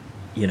of that,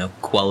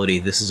 quality,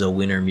 this is a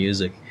winner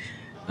music.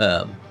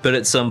 But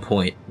at some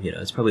point,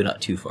 it's probably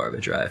not too far of a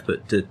drive,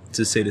 but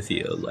to say to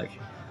Theo,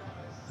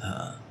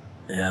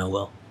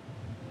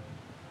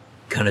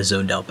 kind of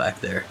zoned out back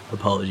there.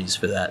 Apologies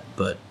for that,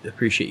 but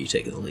appreciate you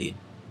taking the lead.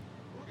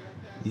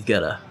 You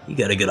got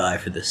a good eye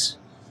for this.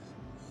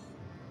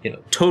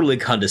 Totally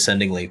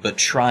condescendingly, but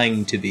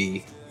trying to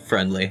be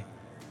friendly.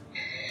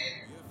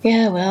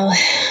 Yeah, well,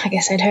 I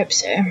guess I'd hope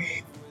so.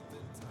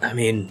 I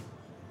mean,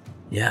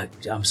 yeah,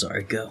 I'm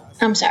sorry, go.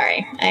 I'm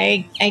sorry.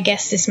 I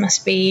guess this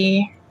must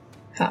be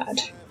hard.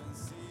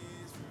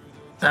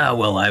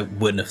 Well, I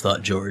wouldn't have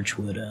thought George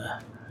would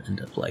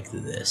end up like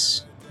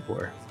this,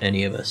 or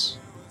any of us.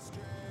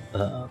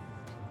 I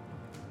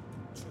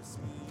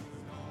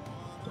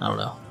don't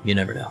know. You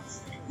never know.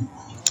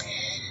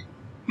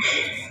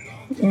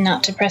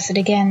 Not to press it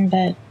again,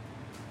 but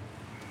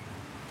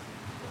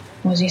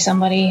was he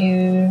somebody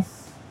who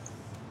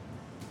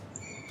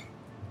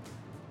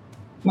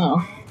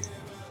Well,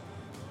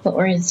 what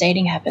were his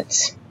dating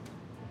habits?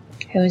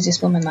 Who is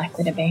this woman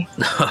likely to be?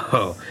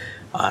 Oh,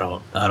 I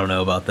don't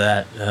know about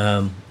that.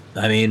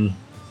 I mean,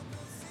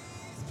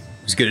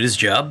 he's good at his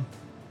job,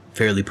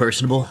 fairly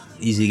personable,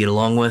 easy to get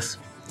along with,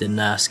 didn't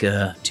ask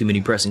too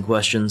many pressing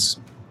questions.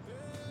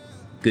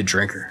 Good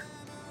drinker.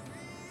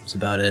 That's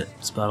about it.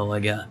 That's about all I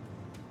got.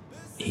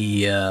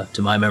 He,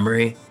 to my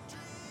memory,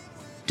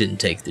 didn't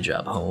take the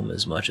job home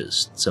as much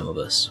as some of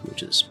us,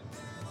 which is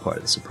part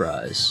of the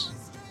surprise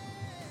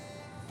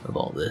of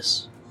all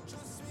this.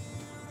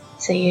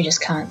 So you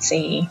just can't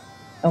see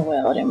a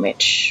world in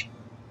which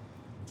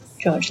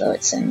George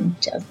Lewitson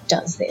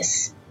does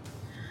this?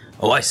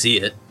 Oh, I see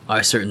it.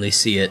 I certainly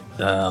see it.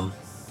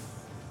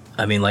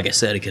 I mean, like I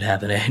said, it could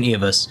happen to any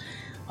of us.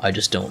 I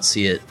just don't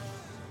see it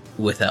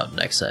without an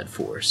outside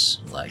force.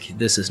 Like,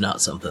 this is not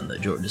something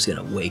that George is going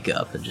to wake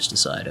up and just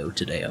decide, oh,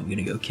 today I'm going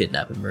to go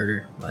kidnap and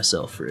murder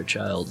myself for a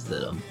child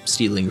that I'm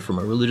stealing from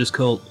a religious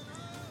cult.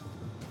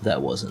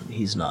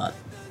 He's not,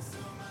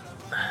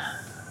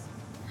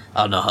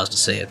 I don't know how else to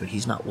say it, but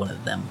he's not one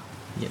of them.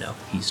 You know,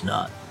 he's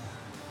not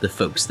the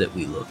folks that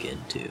we look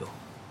into.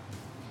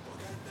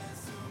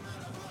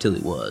 Till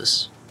he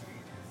was.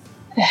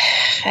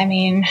 I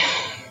mean,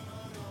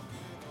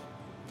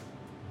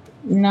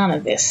 none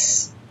of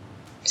this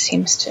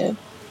seems to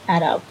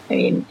add up. I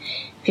mean,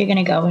 if you're going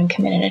to go and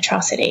commit an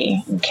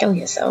atrocity and kill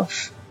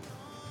yourself,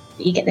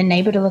 you get the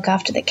neighbor to look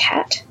after the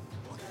cat?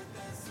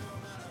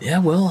 Yeah,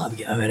 well, I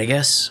mean, I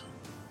guess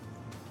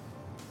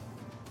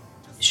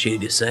it's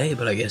shitty to say,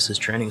 but I guess his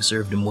training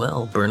served him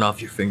well. Burn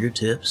off your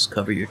fingertips,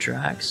 cover your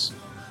tracks,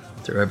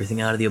 throw everything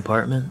out of the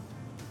apartment.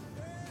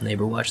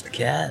 Neighbor watch the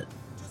cat.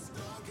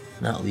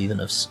 Not leaving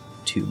us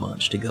too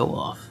much to go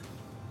off.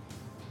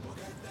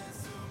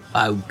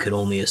 I could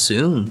only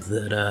assume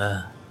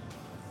that,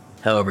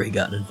 however he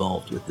got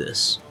involved with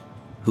this,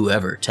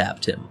 whoever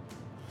tapped him,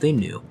 they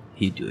knew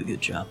he'd do a good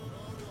job.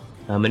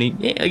 I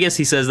guess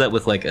he says that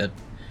with, like, a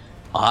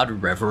odd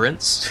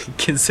reverence,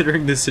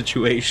 considering the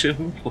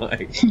situation.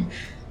 Like, you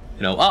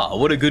know,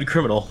 what a good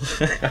criminal.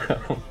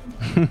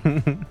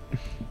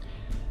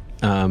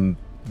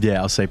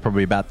 Yeah, I'll say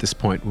probably about this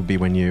point would be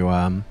when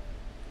you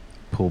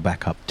pull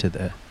back up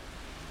to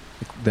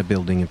the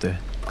building of the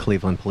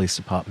Cleveland Police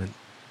Department.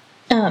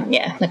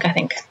 Yeah, look, I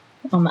think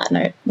on that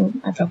note,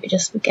 I probably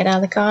just would get out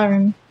of the car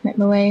and make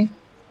my way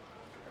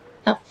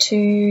up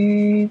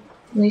to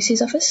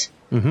Lucy's office.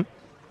 Mm-hmm.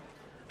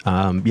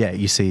 Yeah,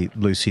 you see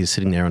Lucy is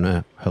sitting there on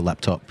her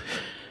laptop,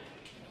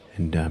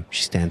 and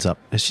she stands up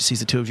as she sees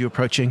the two of you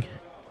approaching.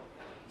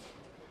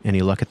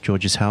 Any luck at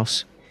George's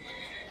house?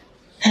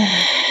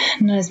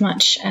 Not as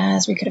much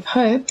as we could have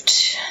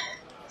hoped.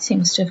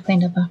 Seems to have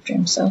cleaned up after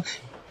himself.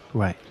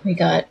 Right. We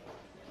got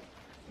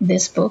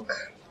this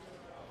book,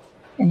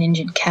 an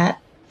injured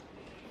cat,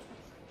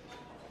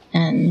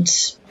 and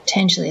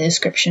potentially a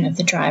description of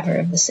the driver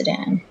of the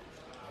sedan.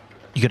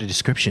 You got a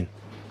description?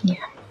 Yeah.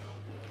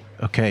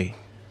 Okay.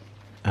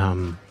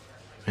 And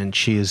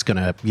she is going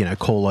to,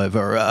 call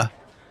over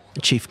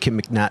Chief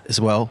Kim McNatt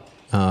as well,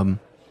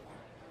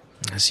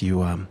 as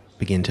you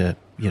begin to,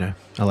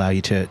 allow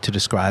you to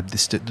describe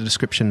the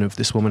description of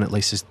this woman, at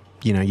least as,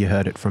 you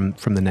heard it from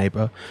the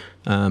neighbor.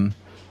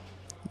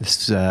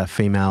 This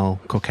female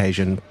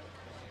Caucasian,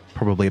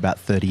 probably about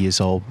 30 years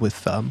old,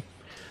 with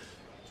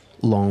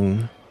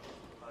long,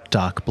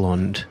 dark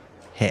blonde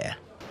hair.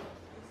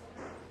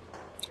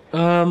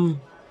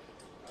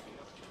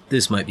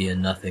 This might be a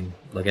nothing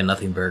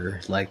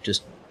burger, like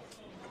just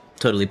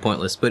totally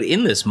pointless. But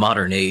in this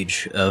modern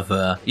age of,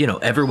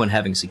 everyone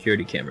having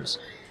security cameras,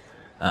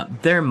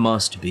 there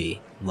must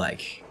be,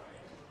 like,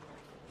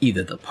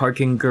 either the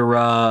parking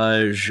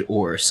garage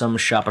or some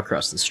shop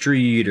across the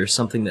street or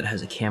something that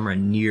has a camera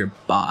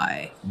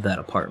nearby that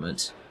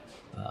apartment.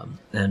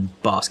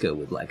 And Bosco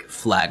would, like,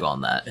 flag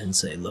on that and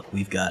say, look,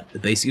 we've got the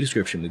basic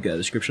description, we've got a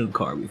description of the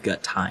car, we've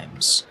got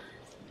times.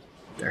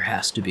 There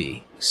has to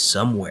be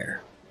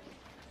somewhere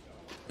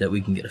that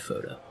we can get a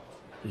photo.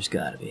 There's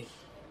gotta be.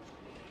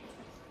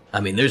 I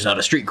mean, there's not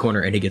a street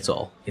corner, and he gets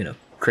all,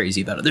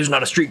 crazy about it. There's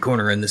not a street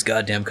corner in this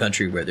goddamn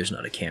country where there's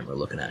not a camera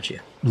looking at you.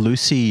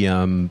 Lucy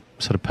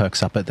sort of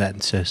perks up at that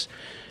and says,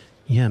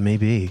 yeah,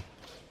 maybe.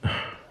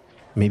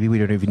 Maybe we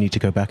don't even need to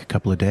go back a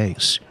couple of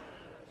days.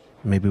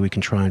 Maybe we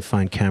can try and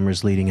find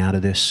cameras leading out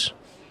of this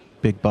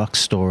big box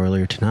store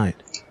earlier tonight.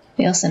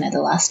 We also know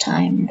the last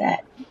time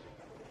that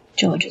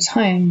George was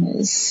home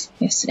was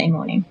yesterday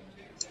morning.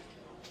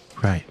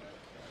 Right.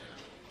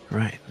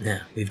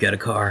 Yeah, we've got a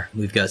car,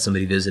 we've got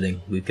somebody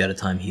visiting, we've got a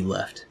time he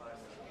left.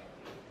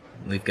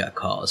 We've got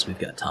cause, we've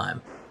got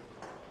time.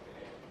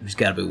 There's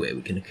gotta be a way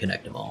we can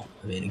connect them all.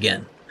 I mean,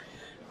 again,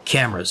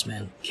 cameras,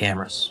 man,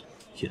 cameras.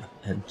 Yeah,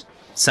 and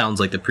sounds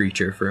like the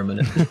preacher for a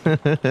minute.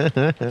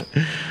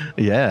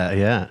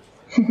 Yeah.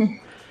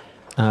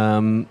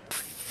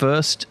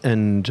 First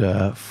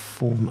and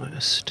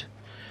foremost,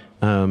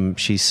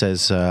 she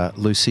says,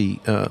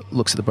 Lucy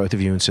looks at the both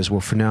of you and says,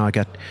 well, for now I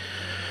got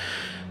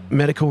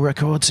medical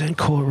records and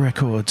court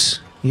records.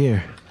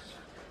 Here.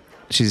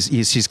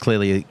 She's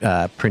clearly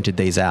printed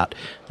these out.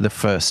 The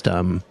first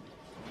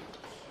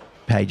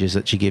pages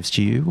that she gives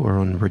to you are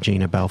on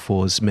Regina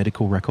Balfour's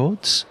medical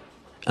records.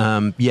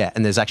 And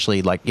there's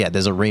actually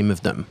there's a ream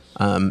of them.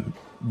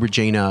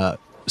 Regina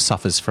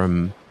suffers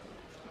from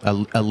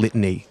a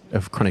litany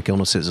of chronic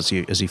illnesses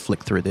as you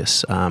flick through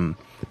this.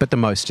 But the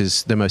most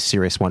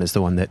serious one is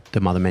the one that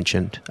the mother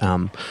mentioned,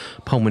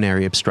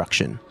 pulmonary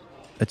obstruction.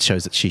 It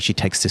shows that she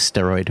takes this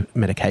steroid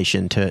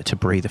medication to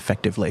breathe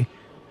effectively.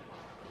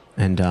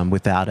 And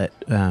without it,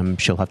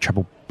 she'll have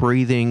trouble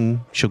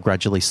breathing. She'll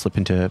gradually slip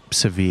into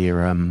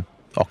severe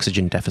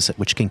oxygen deficit,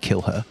 which can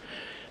kill her.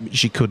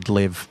 She could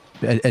live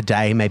a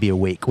day, maybe a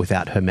week,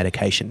 without her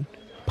medication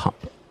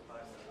pump.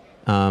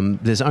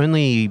 There's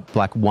only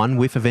one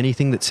whiff of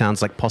anything that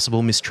sounds like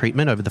possible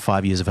mistreatment over the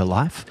 5 years of her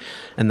life,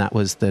 and that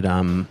was that.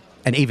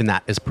 And even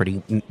that is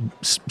pretty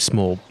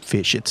small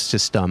fish. It's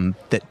just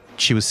that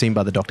she was seen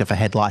by the doctor for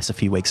head lice a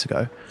few weeks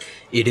ago.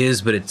 It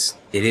is, but it's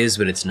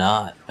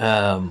not.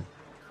 I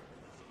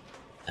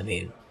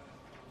mean,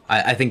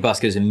 I think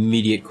Bosco's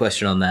immediate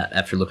question on that,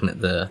 after looking at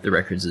the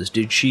records, is: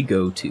 did she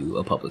go to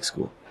a public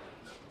school,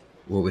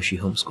 or was she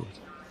homeschooled?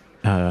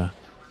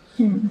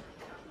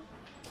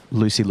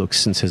 Lucy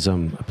looks and says, "I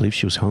believe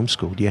she was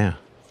homeschooled." Yeah.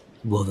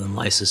 Well, then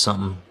lice is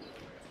something.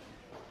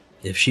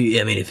 If she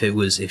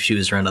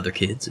was around other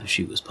kids, if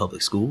she was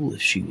public school,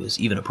 if she was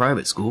even a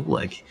private school,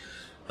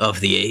 of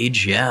the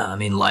age,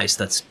 lice,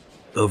 that's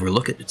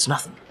overlook it. It's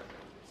nothing.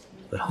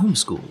 But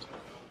homeschooled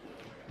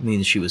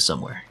means she was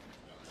somewhere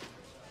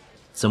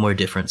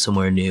different,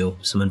 somewhere new,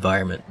 some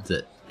environment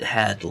that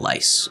had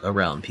lice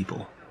around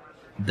people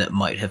that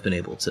might have been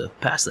able to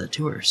pass that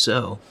to her.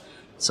 So,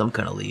 some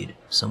kind of lead,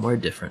 somewhere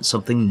different,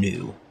 something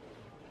new.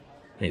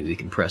 Maybe we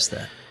can press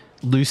that.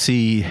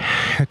 Lucy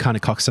kind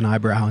of cocks an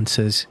eyebrow and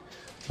says,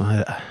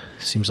 well,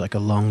 seems like a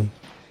long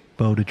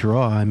bow to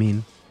draw. I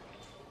mean,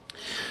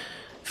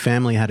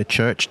 family had a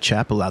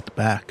chapel out the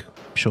back.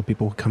 I'm sure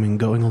people were coming and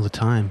going all the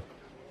time.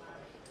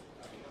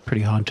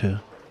 Pretty hard to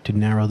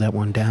narrow that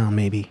one down,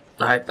 maybe.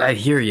 I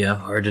hear you.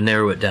 Hard to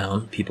narrow it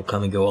down. People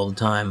come and go all the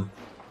time.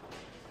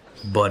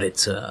 But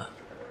it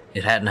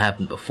hadn't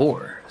happened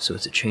before, so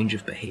it's a change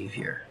of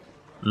behavior.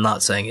 I'm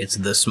not saying it's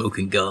the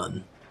smoking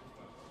gun.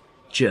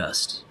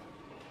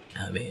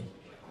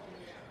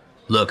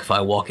 Look, if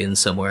I walk in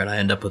somewhere and I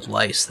end up with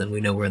lice, then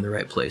we know we're in the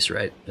right place,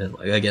 right? And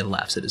again,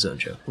 laughs at his own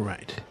joke.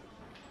 Right.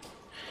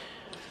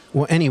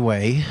 Well,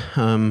 anyway,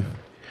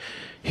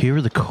 here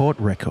are the court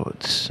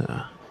records.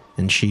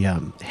 And she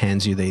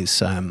hands you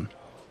these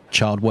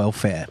child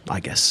welfare,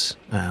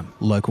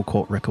 local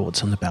court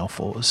records on the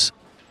Balfours.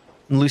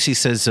 And Lucy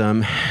says,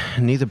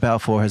 neither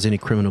Balfour has any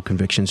criminal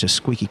convictions, just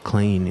squeaky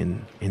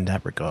clean in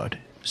that regard.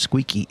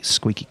 Squeaky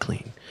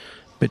clean.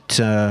 But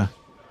a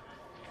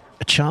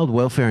child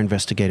welfare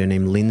investigator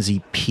named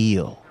Lindsay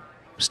Peel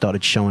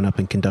started showing up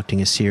and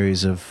conducting a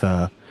series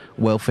of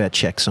welfare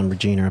checks on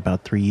Regina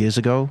about 3 years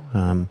ago.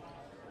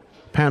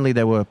 Apparently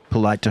they were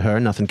polite to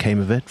her, nothing came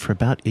of it, for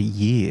about a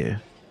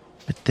year.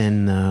 But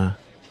then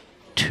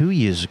 2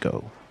 years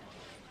ago,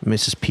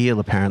 Mrs. Peel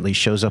apparently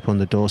shows up on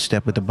the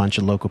doorstep with a bunch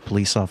of local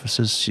police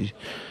officers. She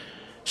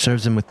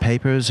serves them with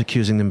papers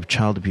accusing them of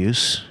child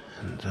abuse.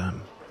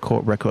 And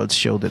court records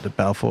show that the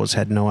Balfours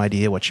had no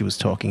idea what she was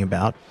talking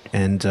about.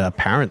 And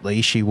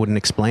apparently she wouldn't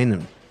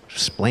explain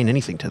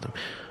anything to them.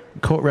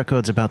 Court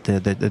records about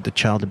the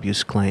child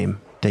abuse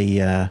claim,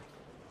 they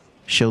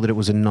show that it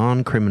was a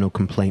non-criminal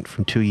complaint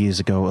from 2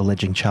 years ago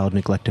alleging child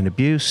neglect and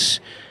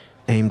abuse,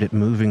 aimed at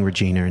moving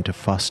Regina into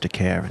foster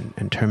care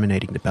and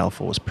terminating the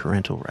Balfour's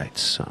parental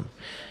rights.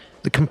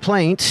 The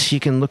complaint, you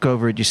can look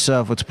over it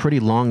yourself. It's pretty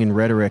long in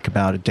rhetoric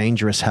about a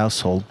dangerous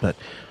household, but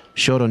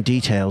short on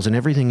details, and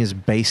everything is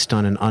based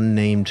on an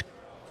unnamed,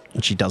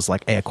 and she does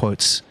air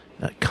quotes,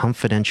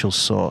 confidential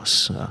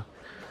source.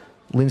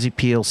 Lindsay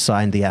Peel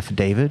signed the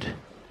affidavit,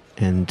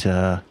 and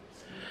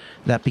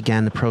that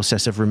began the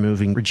process of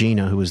removing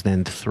Regina, who was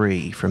then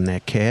 3, from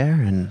their care,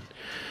 and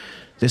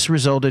this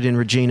resulted in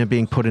Regina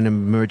being put in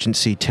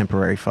emergency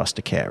temporary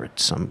foster care at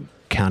some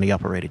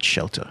county-operated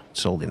shelter.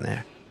 It's all in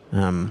there.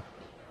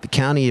 The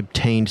county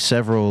obtained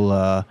several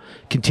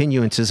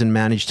continuances and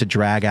managed to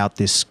drag out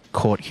this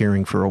court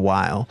hearing for a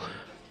while.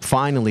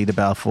 Finally, the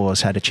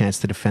Balfours had a chance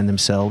to defend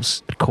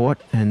themselves at court,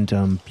 and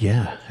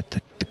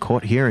at the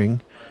court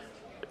hearing,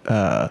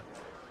 the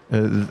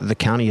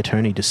county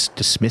attorney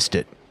dismissed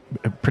it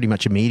pretty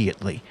much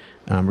immediately.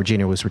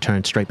 Regina was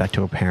returned straight back to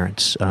her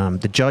parents.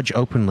 The judge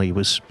openly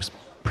was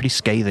pretty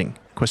scathing,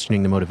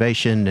 questioning the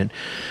motivation and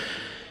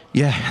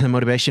the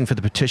motivation for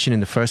the petition in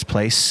the first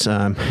place.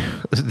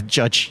 The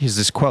judge, here's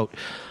this quote: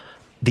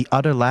 "The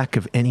utter lack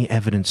of any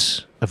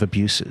evidence of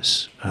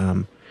abuses."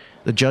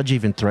 The judge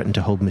even threatened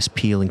to hold Miss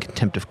Peel in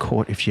contempt of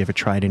court if she ever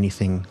tried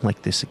anything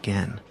like this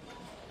again.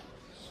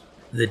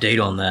 The date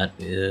on that,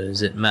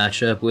 does it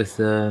match up with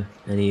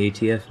any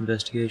ATF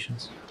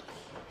investigations?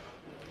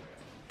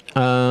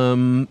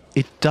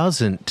 It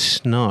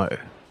doesn't, no.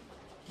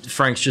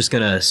 Frank's just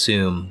going to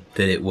assume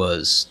that it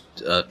was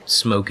a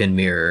smoke and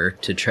mirror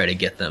to try to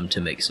get them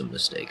to make some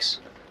mistakes.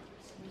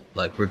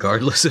 like,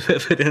 regardless of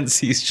evidence,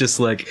 he's just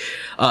like,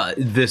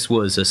 this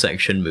was a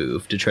sanctioned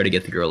move to try to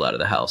get the girl out of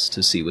the house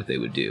to see what they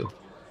would do.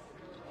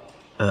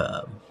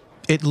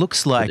 It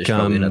looks like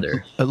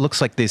another... it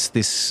looks like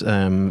this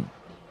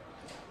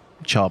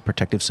Child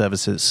Protective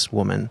Services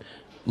woman,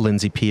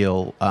 Lindsay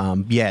Peel.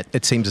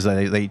 It seems as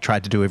though they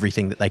tried to do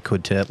everything that they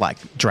could to like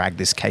drag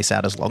this case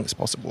out as long as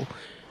possible.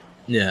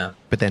 Yeah,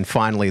 but then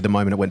finally, the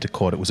moment it went to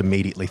court, it was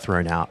immediately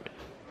thrown out.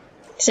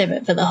 So,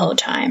 but for the whole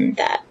time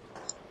that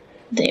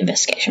the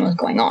investigation was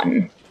going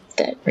on,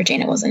 that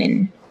Regina wasn't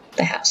in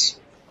the house.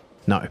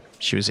 No,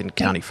 she was in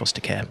county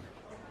foster care.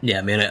 Yeah,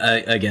 I mean,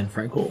 again,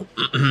 Frank will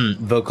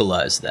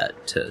vocalize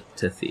that to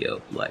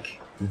Theo.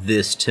 Like,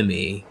 this to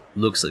me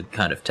looks like the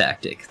kind of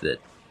tactic that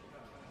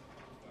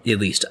at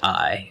least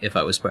I, if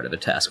I was part of a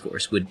task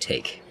force, would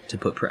take to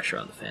put pressure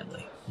on the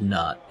family.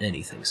 Not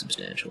anything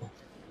substantial.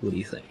 What do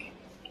you think?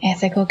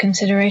 Ethical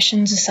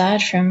considerations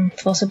aside from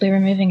forcibly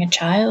removing a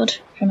child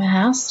from a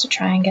house to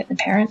try and get the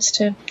parents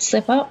to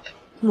slip up?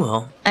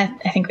 Well, I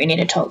think we need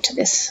to talk to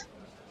this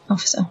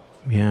officer.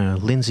 Yeah,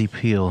 Lindsay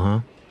Peel, huh?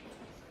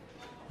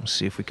 Let's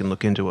see if we can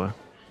look into her.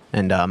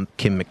 And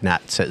Kim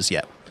McNatt says,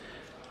 yeah,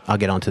 I'll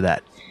get onto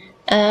that.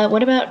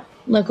 What about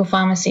local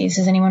pharmacies?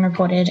 Has anyone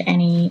reported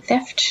any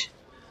theft?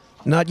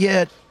 Not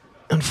yet,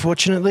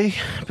 unfortunately,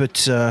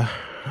 but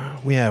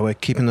we're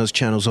keeping those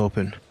channels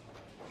open.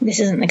 This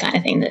isn't the kind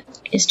of thing that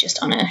is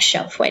just on a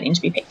shelf waiting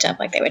to be picked up.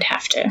 Like, they would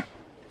have to...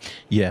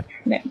 Yeah.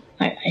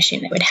 I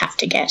assume they would have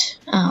to get,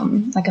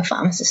 like, a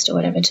pharmacist or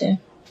whatever to...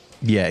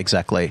 Yeah,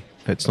 exactly.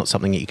 It's not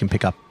something that you can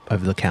pick up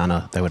over the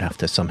counter. They would have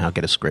to somehow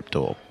get a script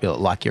or,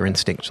 like your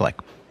instinct, like,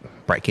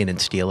 break in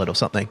and steal it or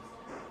something.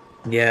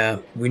 Yeah,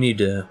 we need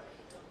to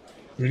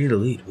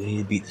lead. We need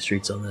to beat the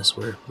streets on this.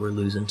 We're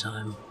losing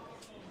time.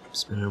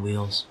 Spinning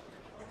wheels.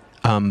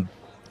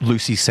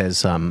 Lucy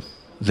says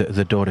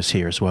the daughter's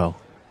here as well.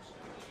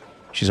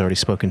 She's already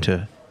spoken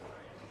to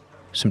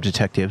some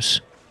detectives.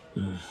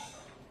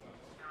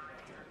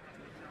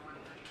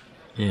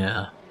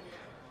 Yeah.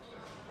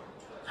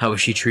 How was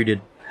she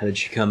treated? How did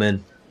she come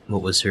in?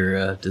 What was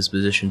her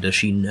disposition? Does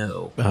she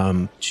know?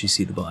 Did she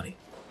see the body?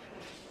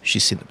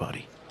 She's seen the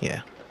body,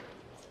 yeah.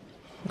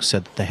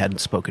 Said that they hadn't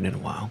spoken in a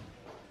while.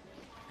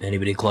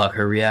 Anybody clock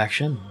her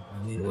reaction?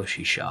 I mean, was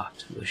she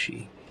shocked? Was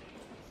she...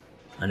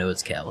 I know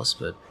it's callous,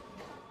 but...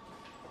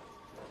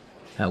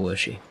 How was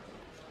she?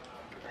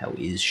 How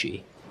is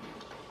she?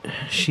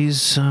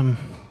 She's, I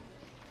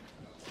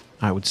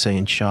would say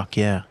in shock,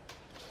 yeah.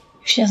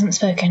 If she hasn't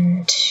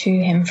spoken to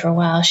him for a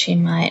while,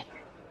 there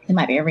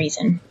might be a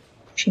reason.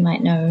 She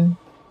might know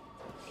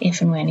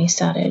if and when he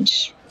started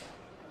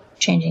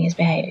changing his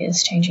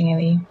behaviours, changing who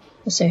he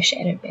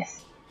associated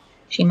with.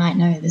 She might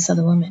know this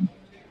other woman.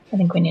 I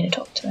think we need to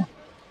talk to her.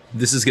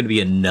 This is going to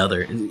be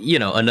another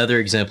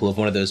example of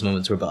one of those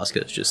moments where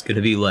Bosco's just going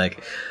to be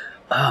like,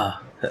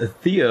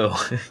 Theo,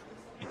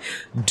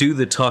 do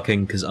the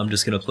talking, because I'm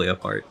just going to play a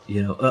part.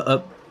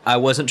 I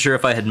wasn't sure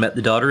if I had met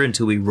the daughter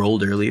until we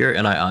rolled earlier,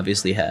 and I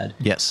obviously had.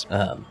 Yes.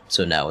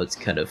 So now it's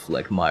kind of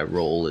like my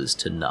role is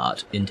to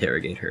not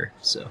interrogate her.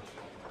 So.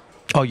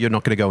 Oh, you're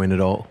not going to go in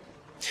at all?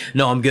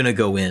 No, I'm going to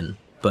go in,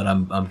 but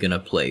I'm going to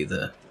play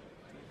the,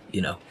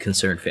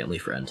 concerned family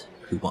friend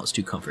who wants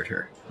to comfort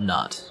her,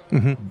 not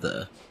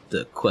the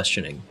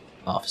questioning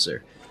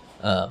officer.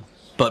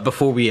 But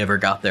before we ever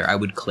got there, I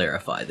would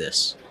clarify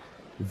this,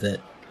 that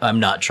I'm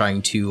not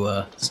trying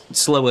to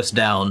slow us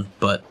down,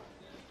 but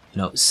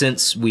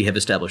since we have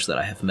established that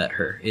I have met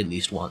her at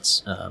least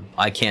once,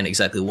 I can't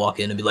exactly walk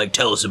in and be like,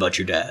 tell us about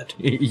your dad,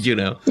 Yeah,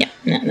 no,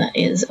 that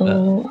is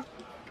all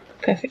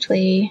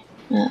perfectly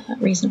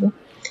reasonable.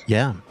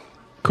 Yeah.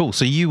 Cool.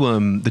 So you,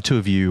 the two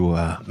of you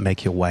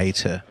make your way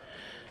to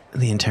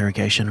the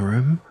interrogation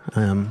room,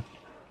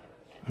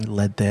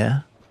 led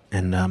there,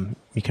 and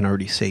you can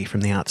already see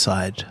from the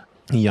outside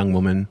a young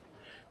woman,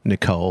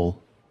 Nicole,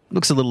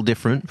 looks a little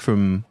different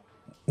from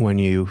when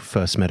you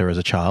first met her as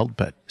a child,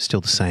 but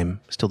still the same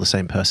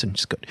person.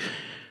 She's got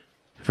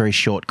very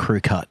short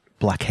crew cut,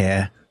 black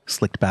hair,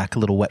 slicked back, a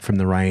little wet from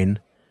the rain,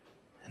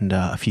 and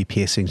a few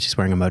piercings. She's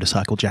wearing a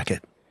motorcycle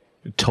jacket.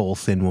 A tall,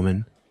 thin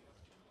woman.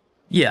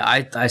 Yeah,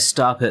 I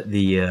stop at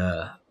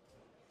the,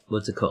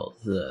 what's it called?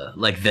 The,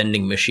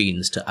 vending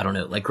machines to, I don't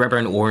know, grab her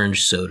an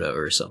orange soda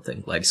or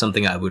something.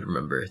 Something I would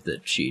remember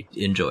that she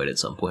enjoyed at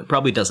some point.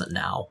 Probably doesn't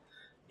now.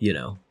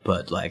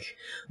 But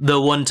the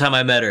one time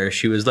I met her,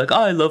 she was like,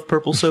 I love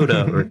purple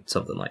soda, or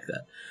something like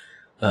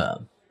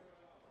that.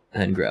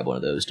 And grab one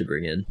of those to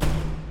bring in.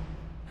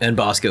 And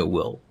Bosco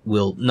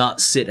will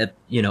not sit at,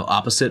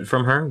 opposite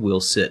from her. We'll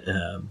sit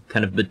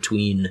kind of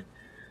between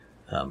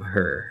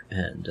her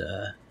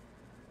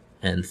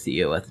and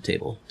Theo at the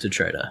table to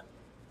try to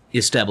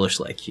establish,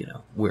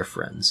 we're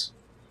friends.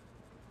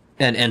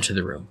 And enter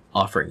the room,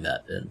 offering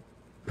that and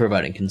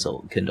providing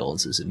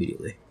condolences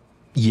immediately.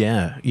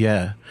 Yeah.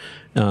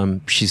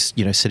 She's,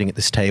 sitting at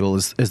this table.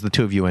 As the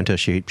two of you enter,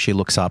 she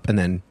looks up and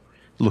then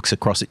looks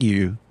across at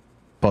you,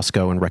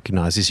 Bosco, and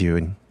recognizes you.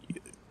 And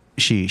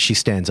she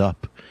stands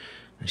up.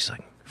 And she's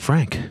like,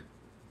 Frank.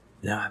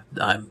 Yeah,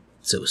 I'm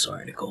so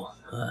sorry, Nicole.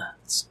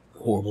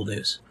 horrible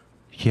news.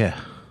 Yeah.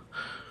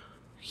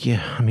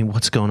 Yeah, I mean,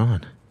 what's going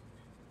on?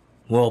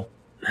 Well,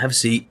 have a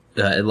seat.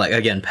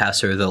 Again,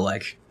 pass her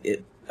the,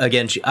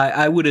 again,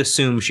 I would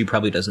assume she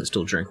probably doesn't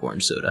still drink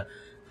orange soda,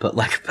 but,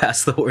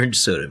 pass the orange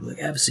soda.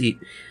 Have a seat.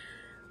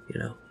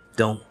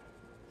 Don't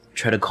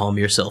try to calm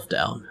yourself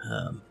down.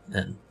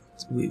 And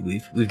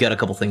we've got a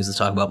couple things to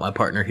talk about. My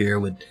partner here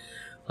would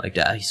like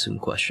to ask you some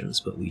questions,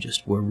 but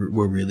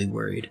we're really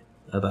worried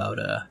about,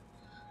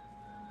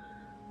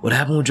 what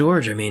happened with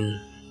George. I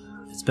mean,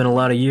 it's been a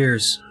lot of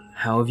years.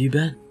 How have you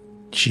been?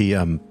 She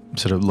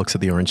sort of looks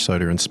at the orange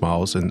soda and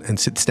smiles and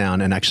sits down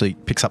and actually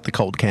picks up the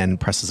cold can and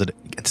presses it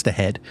against her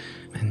head.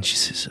 And she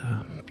says,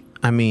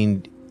 I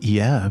mean,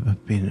 yeah,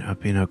 I've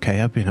been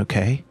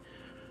okay.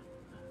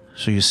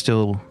 So you're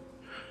still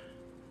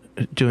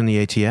doing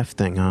the ATF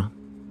thing, huh?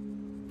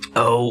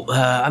 Oh,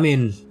 I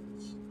mean,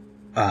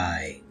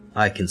 I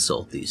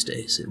consult these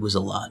days. It was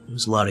a lot. It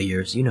was a lot of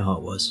years. You know how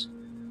it was.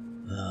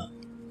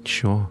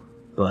 Sure.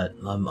 But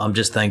I'm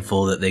just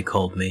thankful that they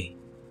called me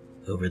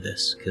over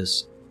this,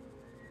 because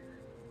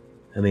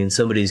I mean,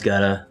 somebody's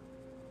gotta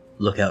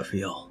look out for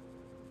y'all.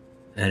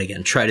 And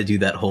again, try to do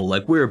that whole,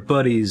 we're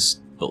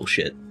buddies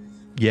bullshit.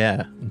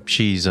 Yeah,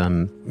 she's,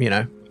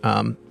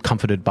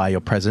 comforted by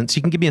your presence.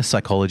 You can give me a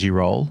psychology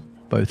roll,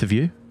 both of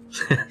you.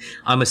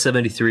 I'm a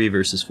 73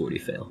 versus 40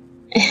 fail.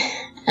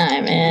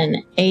 I'm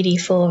an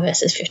 84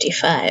 versus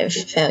 55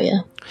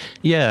 failure.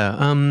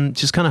 Yeah,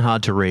 just kind of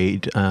hard to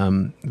read.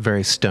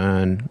 Very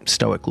stern,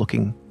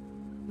 stoic-looking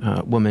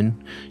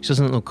woman. She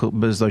doesn't look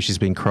as though she's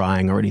been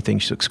crying or anything.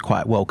 She looks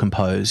quite well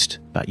composed,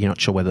 but you're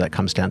not sure whether that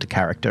comes down to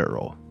character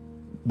or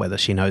whether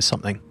she knows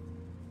something.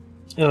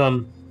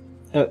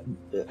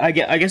 I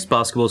guess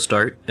basketball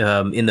start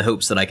in the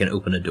hopes that I can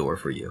open a door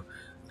for you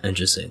and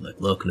just say,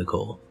 look,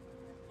 Nicole,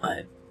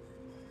 I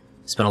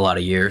spent a lot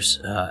of years,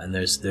 and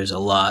there's a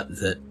lot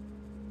that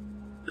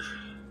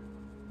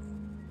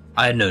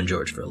I had known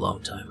George for a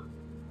long time.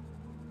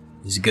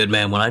 He's a good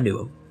man when I knew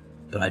him,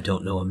 but I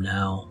don't know him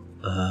now.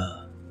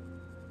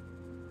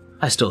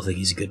 I still think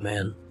he's a good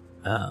man.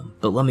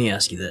 But let me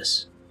ask you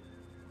this.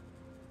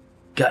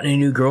 Got any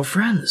new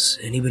girlfriends?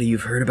 Anybody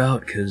you've heard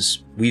about?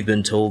 Because we've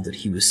been told that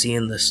he was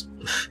seeing this,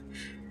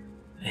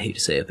 I hate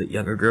to say it, but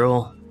younger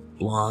girl,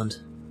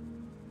 blonde.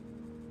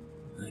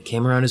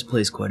 Came around his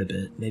place quite a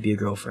bit. Maybe a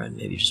girlfriend,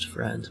 maybe just a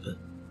friend, but...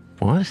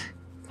 What?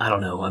 I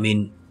don't know. I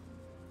mean,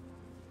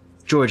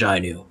 George I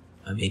knew.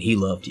 I mean, he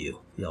loved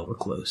you. Y'all were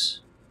close.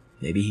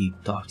 Maybe he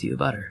talked to you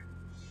about her.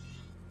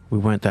 We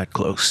weren't that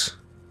close.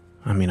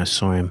 I mean, I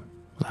saw him.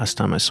 Last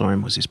time I saw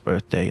him was his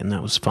birthday, and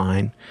that was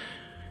fine.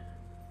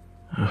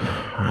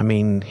 I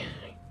mean,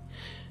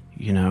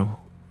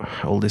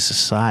 all this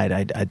aside,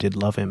 I did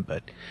love him,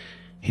 but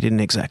him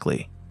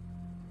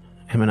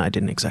and I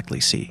didn't exactly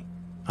see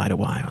eye to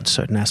eye on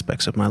certain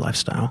aspects of my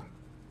lifestyle.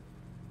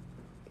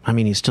 I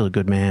mean, he's still a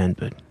good man,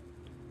 but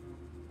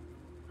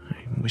I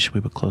wish we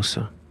were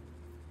closer.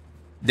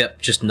 Yep,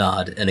 just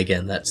nod, and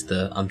again, that's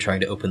I'm trying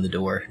to open the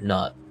door,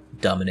 not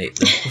dominate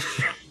them.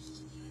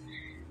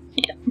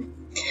 Yeah.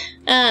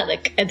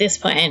 Look, at this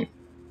point,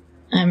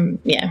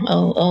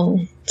 I'll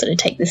sort of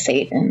take the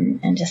seat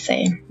and just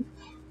say,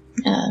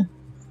 I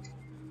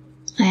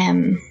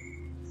am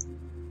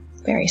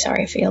very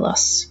sorry for your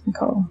loss,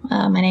 Nicole.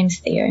 My name's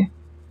Theo.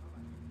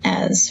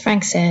 As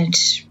Frank said,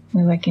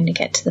 we're working to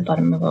get to the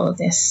bottom of all of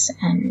this,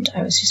 and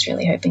I was just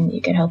really hoping that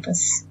you could help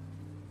us.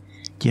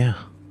 Yeah.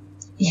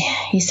 Yeah,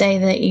 you say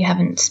that you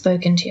haven't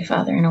spoken to your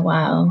father in a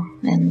while,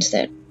 and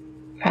that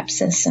perhaps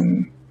there's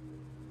some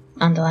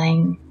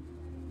underlying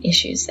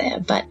issues there,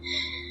 but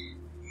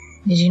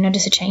did you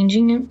notice a change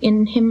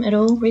in him at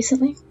all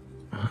recently?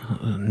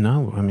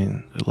 No, I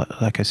mean,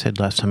 like I said,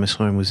 last time I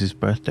saw him was his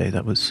birthday.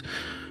 That was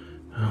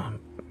at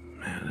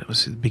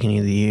the beginning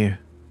of the year.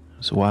 It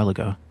was a while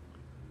ago.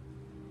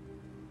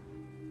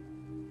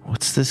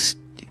 What's this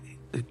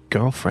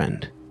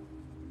girlfriend?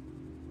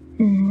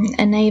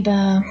 A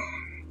neighbor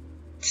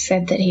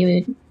said that he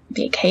would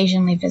be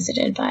occasionally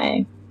visited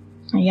by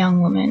a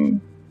young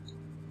woman,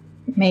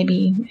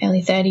 maybe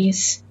early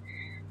 30s,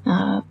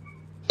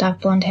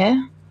 dark blonde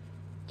hair.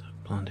 Dark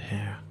blonde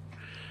hair.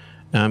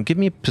 Give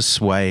me a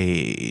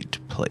persuade,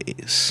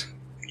 please.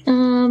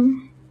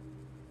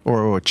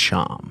 Or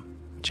charm,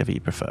 whichever you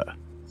prefer.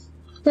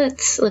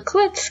 Let's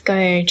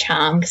go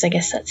charm, because I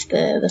guess that's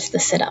the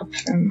setup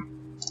from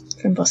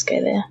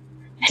Bosco there.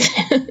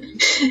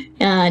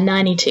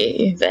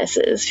 92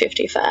 versus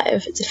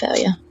 55. It's a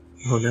failure.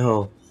 Oh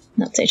no.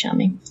 Not so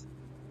charming.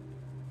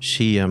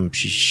 She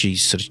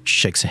sort of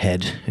shakes her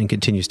head and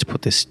continues to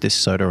put this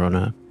soda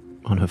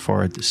on her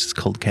forehead. This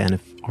cold can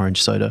of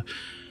orange soda.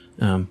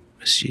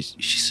 She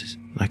says,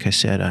 like I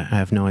said, I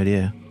have no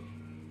idea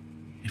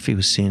if he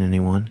was seeing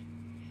anyone.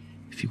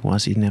 If he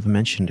was, he'd never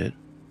mentioned it.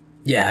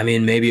 Yeah, I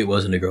mean, maybe it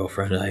wasn't a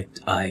girlfriend.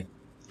 I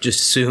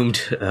just assumed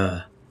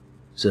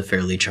he's a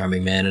fairly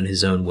charming man in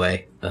his own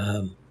way.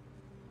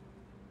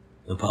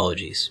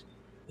 Apologies.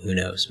 Who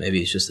knows? Maybe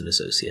he's just an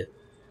associate.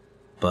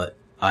 But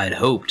I'd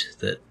hoped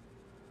that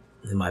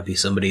there might be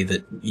somebody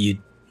that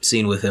you'd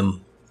seen with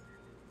him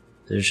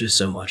There's just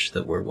so much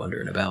that we're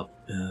wondering about.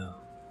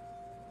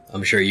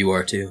 I'm sure you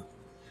are too.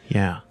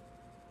 Yeah.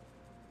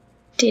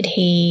 Did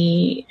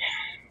he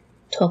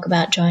talk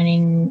about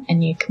joining a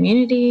new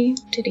community?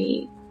 Did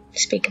he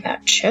speak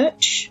about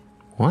church?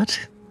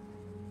 What?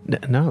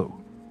 No.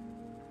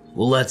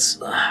 Well, let's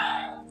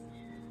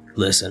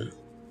listen.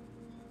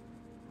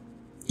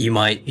 You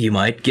might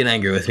get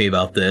angry with me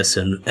about this,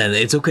 and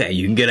it's okay.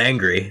 You can get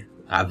angry.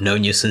 I've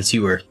known you since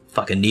you were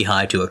fucking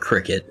knee-high to a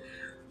cricket,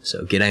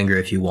 so get angry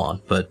if you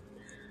want. But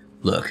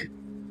look,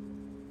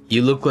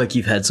 you look like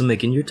you've had some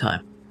making your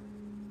time.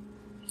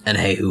 And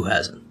hey, who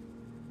hasn't?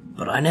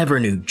 But I never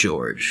knew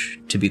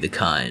George to be the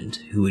kind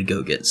who would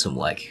go get some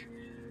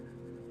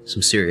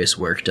serious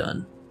work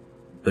done.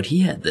 But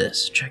he had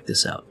this. Check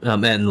this out.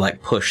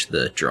 And push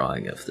the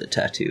drawing of the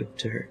tattoo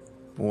to her.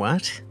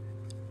 What?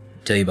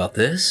 Tell you about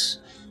this?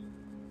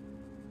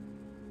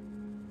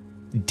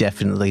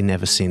 Definitely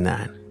never seen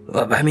that.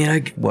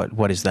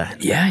 What is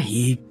that? Yeah,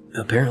 he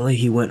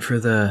went for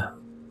the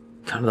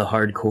kind of the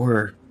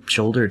hardcore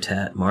shoulder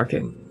tat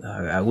marking.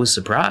 I was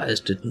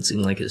surprised. It didn't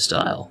seem like his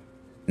style.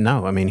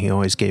 No, he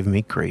always gave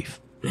me grief.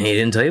 He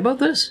didn't tell you about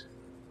this?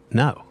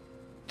 No.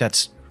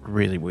 That's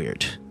really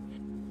weird.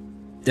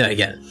 Yeah,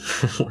 again.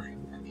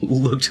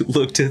 Look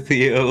to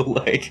Theo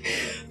like,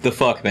 the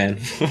fuck, man?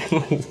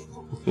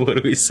 What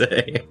do we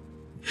say?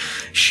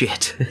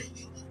 Shit.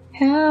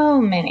 How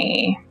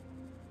many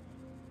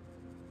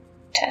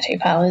tattoo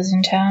parlors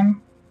in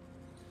town?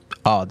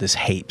 Oh, there's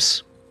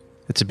heaps.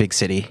 It's a big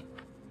city.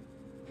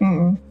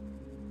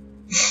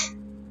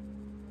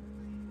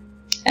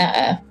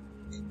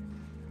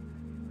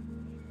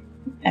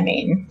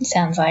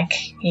 Sounds like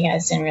you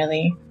guys didn't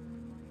really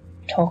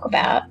talk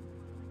about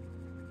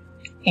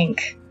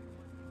ink,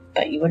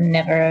 but you would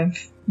never have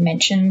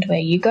mentioned where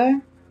you go?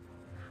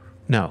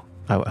 No,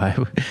 I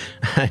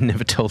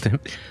never told him.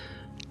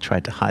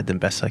 Tried to hide them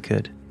best I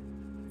could.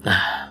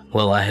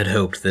 Well, I had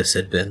hoped this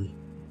had been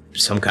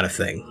some kind of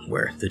thing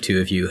where the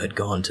two of you had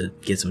gone to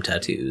get some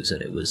tattoos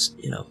and it was,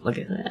 a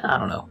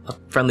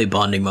friendly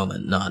bonding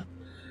moment, not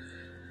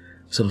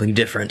something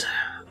different.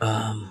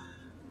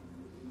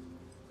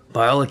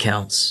 By all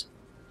accounts,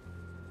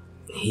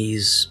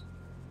 he's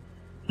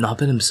not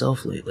been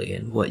himself lately,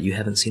 and you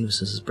haven't seen him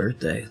since his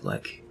birthday.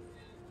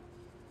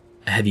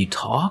 Have you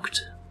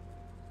talked?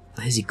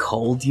 Has he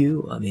called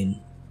you?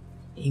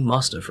 He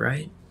must have,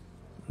 right?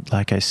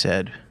 Like I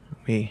said,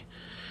 we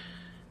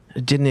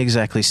didn't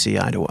exactly see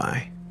eye to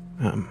eye.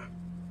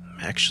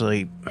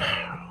 Actually,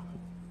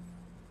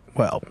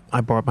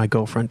 I brought my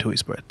girlfriend to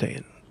his birthday,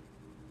 and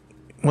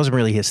it wasn't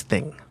really his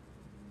thing.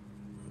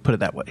 Put it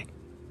that way.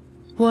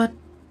 What?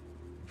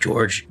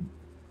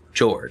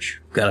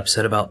 George got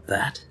upset about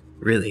that?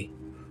 Really?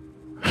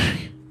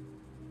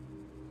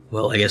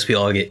 Well, I guess we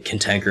all get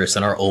cantankerous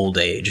in our old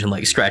age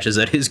and scratches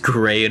at his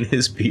gray and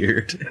his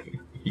beard.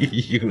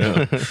 You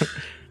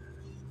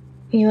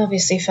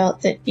obviously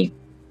felt that you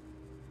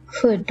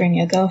could bring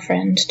your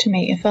girlfriend to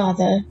meet your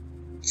father.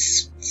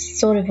 It's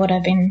sort of what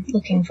I've been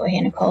looking for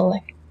here,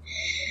 Nicole.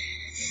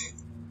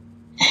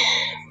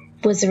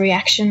 Was the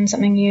reaction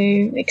something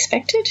you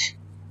expected?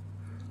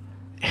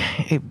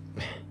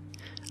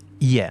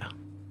 Yeah.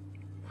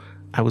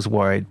 I was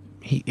worried.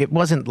 It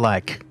wasn't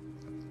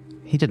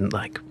he didn't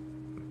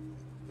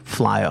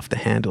fly off the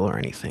handle or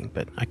anything,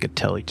 but I could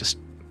tell he just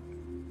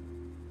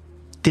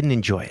didn't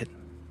enjoy it.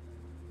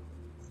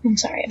 I'm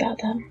sorry about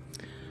that.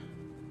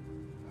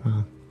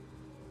 Well.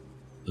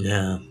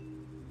 Yeah.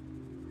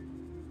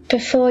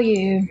 Before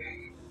you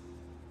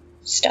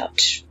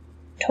stopped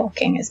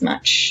talking as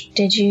much,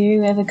 did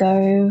you ever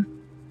go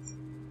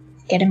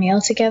get a meal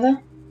together?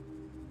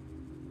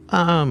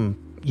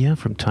 Yeah,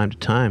 from time to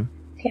time.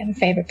 Do you have a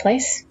favorite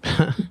place?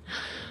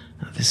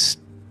 This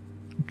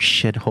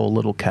shithole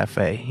little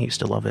cafe. He used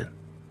to love it.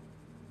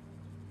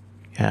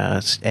 Yeah,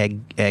 it's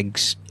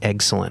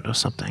excellent or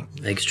something.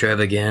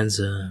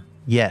 Extravaganza.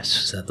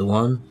 Yes. Is that the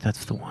one?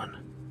 That's the one.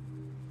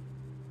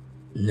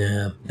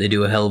 Yeah, they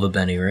do a hell of a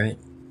Benny, right?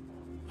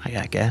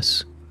 I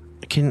guess.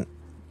 Can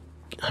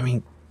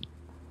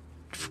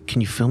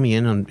you fill me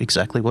in on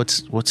exactly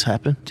what's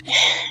happened?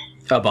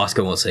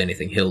 Bosco won't say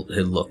anything. He'll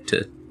look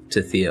to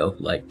Theo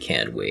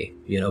can we?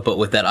 But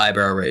with that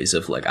eyebrow raise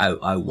of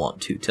I want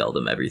to tell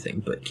them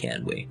everything, but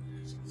can we?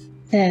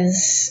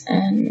 There's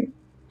an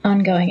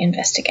ongoing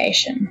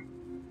investigation,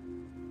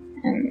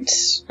 and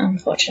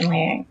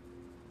unfortunately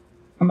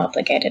I'm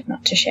obligated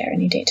not to share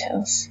any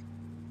details.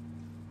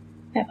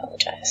 I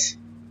apologize.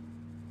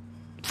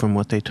 From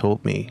what they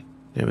told me,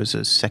 there was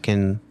a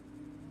second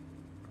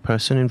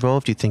person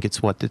involved. Do you think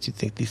it's what? Do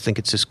you think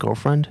it's his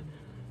girlfriend?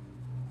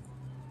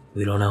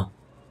 We don't know.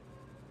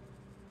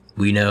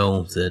 We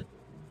know that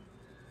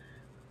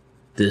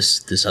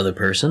this other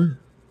person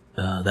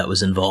that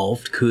was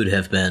involved could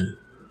have been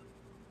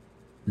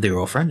the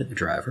girlfriend of the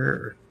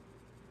driver,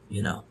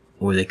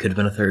 or they could have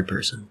been a third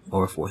person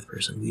or a fourth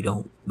person. We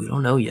don't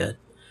know yet.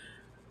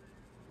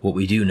 What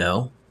we do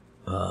know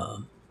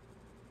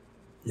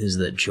is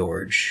that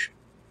George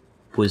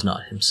was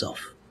not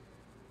himself,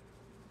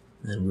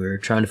 and we're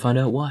trying to find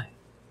out why.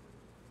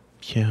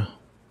 Yeah.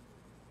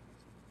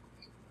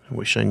 I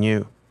wish I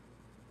knew.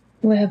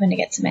 We're hoping to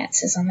get some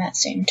answers on that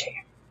soon, too.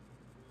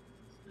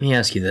 Let me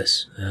ask you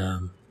this,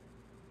 and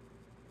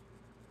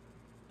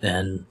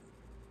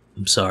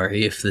I'm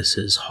sorry if this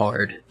is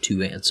hard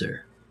to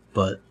answer,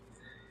 but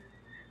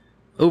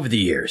over the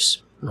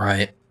years,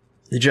 right,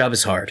 the job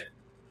is hard.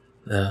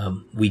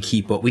 We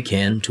keep what we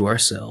can to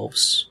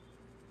ourselves.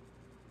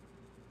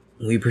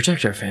 We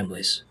protect our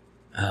families.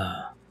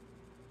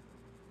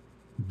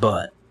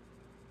 But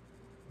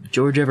did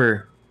George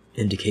ever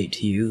indicate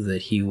to you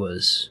that he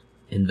was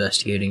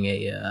investigating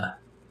a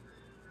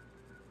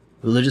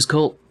religious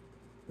cult?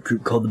 A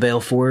group called the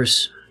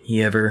Balefors?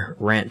 He ever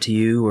rant to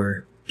you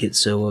or get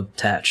so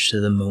attached to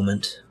the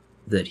moment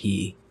that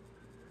he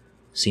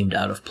seemed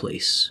out of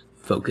place,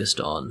 focused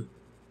on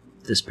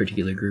this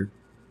particular group?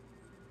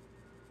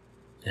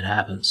 It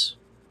happens.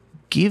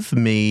 Give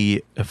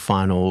me a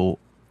final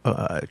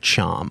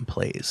charm,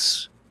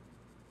 please.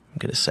 I'm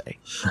going to say.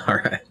 All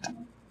right.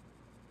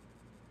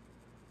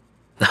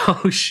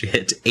 Oh,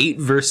 shit. 8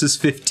 versus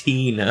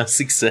 15.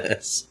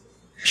 Success.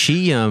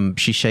 She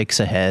shakes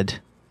her head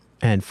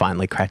and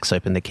finally cracks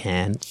open the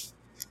can.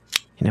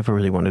 He never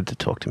really wanted to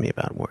talk to me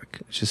about work.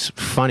 It's just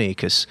funny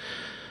because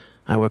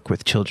I work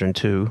with children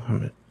too.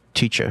 I'm a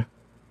teacher.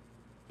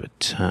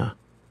 But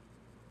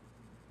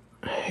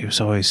he was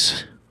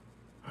always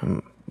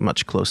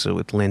much closer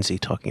with Lindsay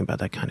talking about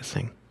that kind of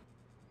thing.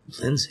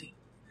 Lindsay?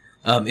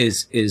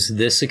 Is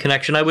this a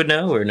connection I would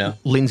know or no?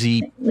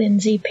 Lindsay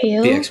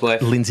Peel. The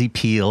ex-wife? Lindsay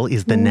Peel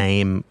is the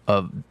name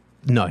of...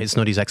 No, it's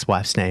not his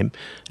ex-wife's name.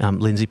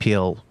 Lindsay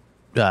Peel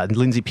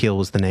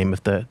was the name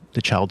of the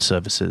child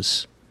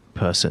services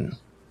person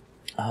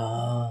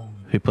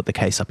who put the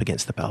case up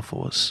against the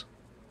Balfours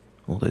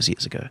all those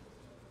years ago.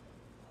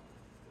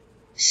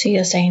 So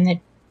you're saying that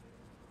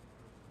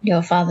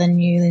your father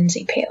knew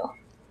Lindsay Peel?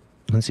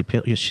 Lindsay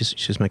Peel? Yes,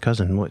 she's my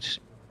cousin.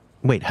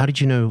 Wait, how did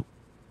you know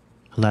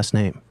her last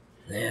name?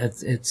 Yeah,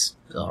 it's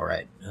all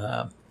right.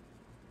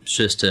 It's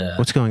just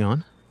what's going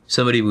on?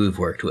 Somebody we've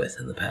worked with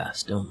in the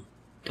past.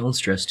 Don't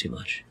stress too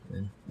much.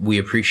 And we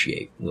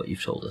appreciate what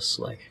you've told us.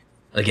 Like,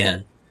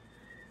 again,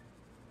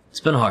 it's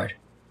been hard.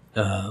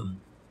 And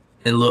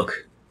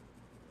look,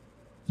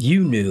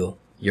 you knew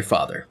your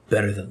father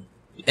better than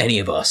any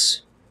of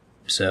us,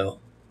 so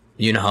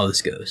you know how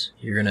this goes.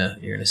 You're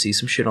gonna see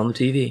some shit on the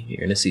TV.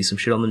 You're gonna see some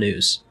shit on the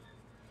news.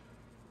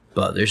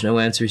 But there's no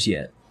answers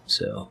yet,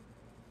 so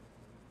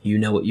you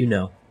know what you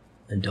know,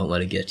 and don't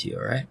let it get to you.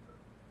 All right?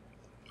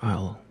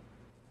 Well,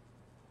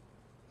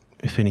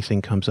 if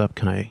anything comes up,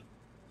 can I?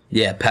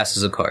 Yeah,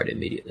 passes a card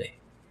immediately.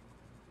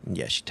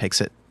 Yeah, she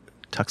takes it,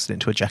 tucks it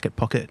into a jacket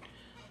pocket,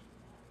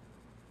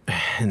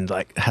 and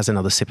has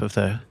another sip of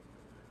the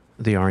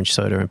orange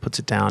soda and puts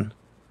it down,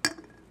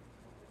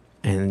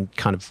 and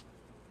kind of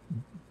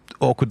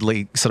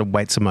awkwardly sort of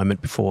waits a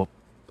moment before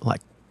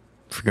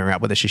figuring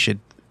out whether she should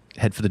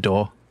head for the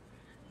door.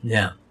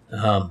 Yeah.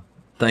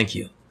 Thank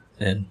you,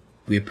 and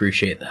we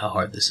appreciate how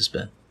hard this has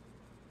been.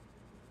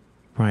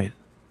 Right.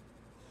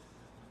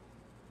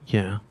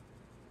 Yeah.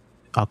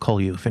 I'll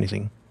call you if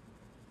anything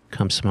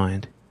comes to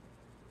mind.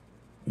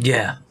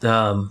 Yeah,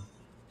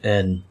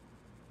 and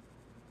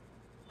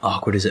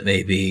awkward as it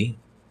may be,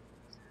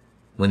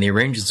 when the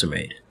arrangements are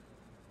made,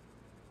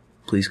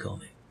 please call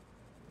me.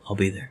 I'll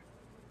be there.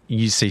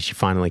 You see she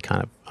finally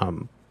kind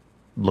of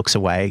looks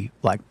away,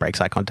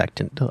 breaks eye contact,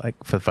 and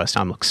for the first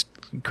time looks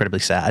incredibly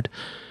sad,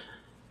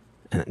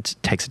 and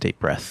takes a deep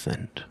breath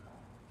and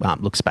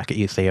looks back at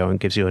you, Theo, and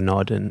gives you a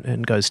nod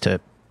and goes to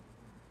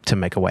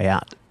make a way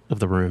out of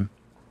the room.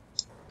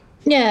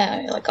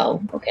 Yeah, I'll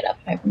get up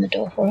and open the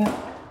door for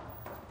her.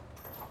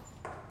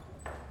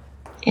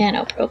 And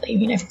I'll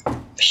probably,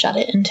 shut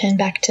it and turn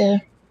back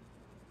to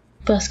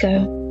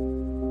Bosco.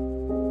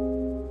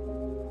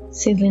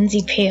 So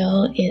Lindsay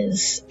Peel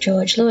is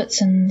George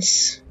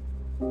Lewinson's,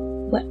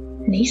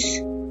 niece?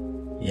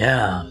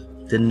 Yeah,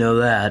 didn't know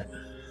that.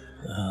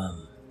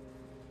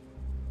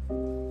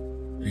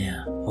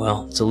 Yeah,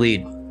 well, it's a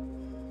lead.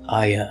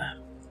 I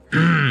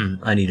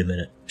need a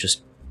minute.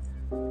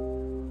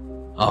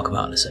 I'll come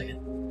out in a second.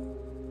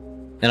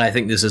 And I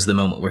think this is the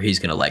moment where he's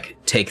gonna,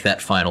 take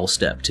that final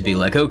step to be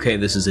okay,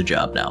 this is a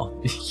job now.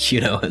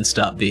 And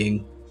stop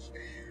being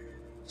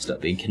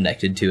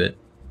connected to it.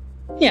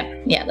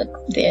 Yeah,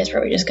 Theo's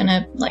probably just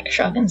gonna,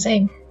 shrug and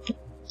say,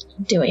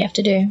 do what you have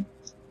to do.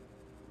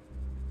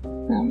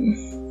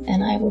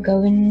 And I will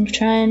go and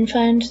try and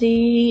find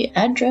the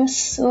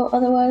address or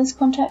otherwise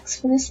contacts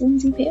for this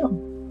Lindsay Peel.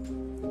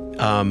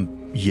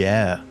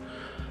 Yeah.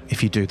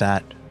 If you do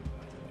that,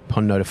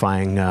 upon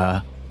notifying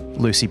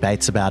Lucy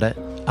Bates about it,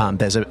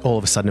 there's all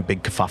of a sudden a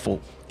big kerfuffle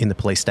in the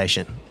police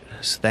station.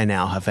 So they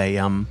now have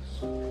an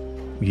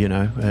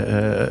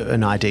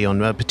ID on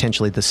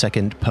potentially the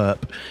second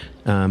perp.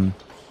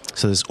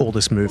 So there's all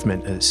this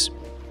movement as,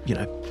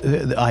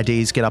 the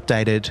IDs get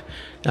updated.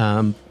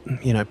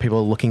 People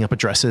are looking up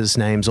addresses,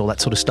 names, all that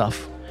sort of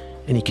stuff,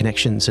 any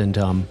connections. And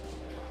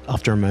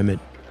after a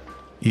moment,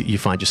 you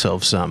find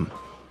yourselves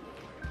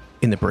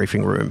in the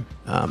briefing room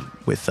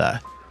with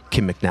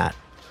Kim McNatt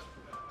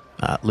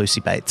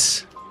Lucy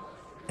Bates,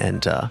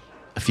 and a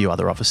few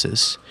other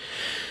officers.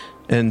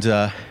 And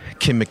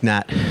Kim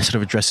McNatt sort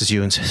of addresses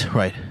you and says,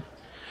 right,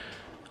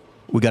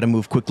 we got to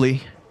move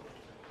quickly.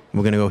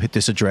 We're going to go hit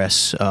this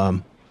address.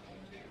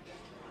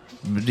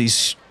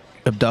 These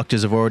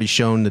abductors have already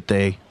shown that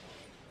they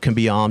can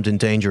be armed and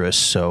dangerous,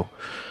 so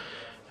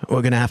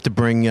we're going to have to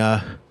bring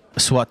a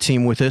SWAT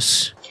team with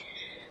us.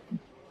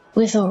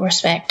 With all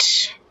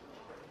respect,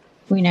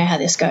 we know how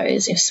this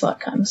goes if SWAT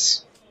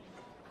comes.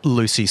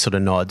 Lucy sort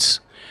of nods,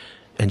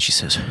 and she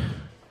says,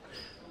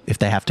 if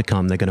they have to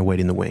come, they're going to wait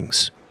in the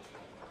wings.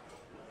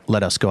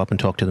 Let us go up and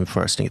talk to them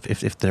first,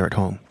 if they're at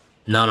home.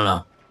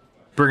 No.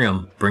 Bring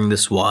them. Bring the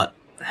SWAT.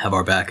 Have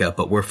our backup,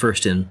 but we're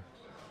first in,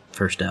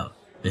 first out.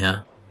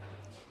 Yeah.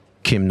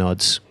 Kim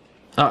nods.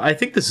 I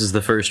think this is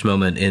the first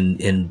moment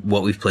in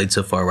what we've played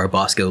so far where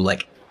Bosco,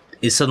 like,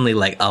 is suddenly,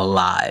 like,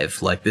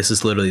 alive. Like, this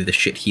is literally the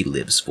shit he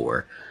lives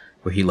for.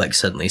 Where he, like,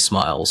 suddenly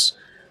smiles.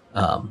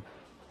 And,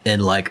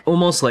 like,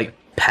 almost, like,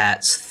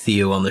 pats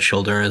Theo on the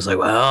shoulder and is like,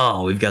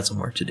 well, we've got some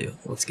work to do.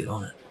 Let's get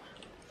on it.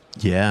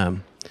 Yeah.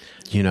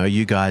 You know,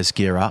 you guys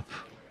gear up.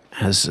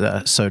 As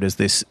so does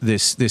this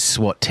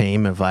SWAT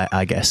team of,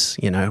 I guess,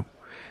 you know,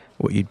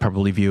 what you'd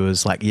probably view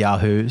as, like,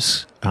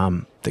 yahoos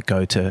that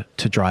go to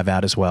drive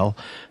out as well.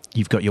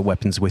 You've got your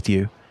weapons with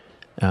you.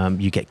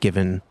 You get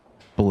given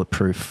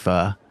bulletproof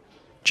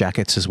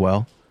jackets as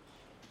well.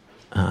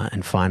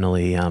 And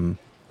finally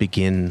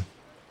begin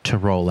to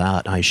roll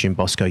out. I assume,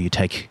 Bosco, you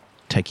take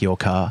your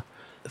car.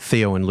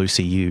 Theo and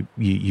Lucy,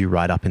 you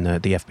ride up in the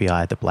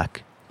FBI, the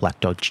black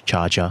Dodge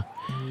Charger.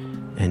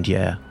 And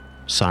yeah,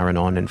 siren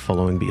on, and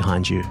following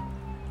behind you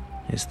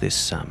is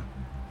this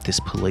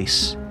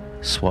police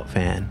SWAT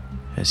van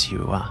as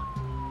you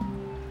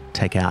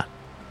take out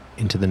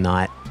into the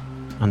night,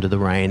 under the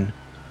rain,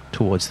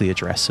 towards the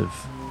address of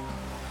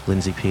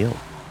Lindsay Peel.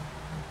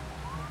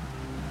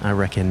 I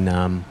reckon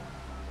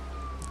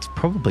it's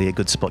probably a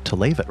good spot to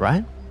leave it,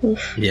 right?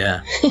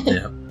 Yeah.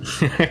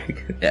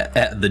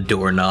 At the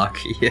door knock.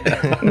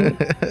 Yeah.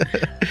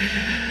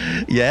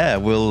 Yeah,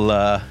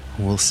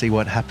 we'll see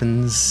what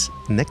happens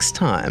next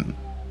time.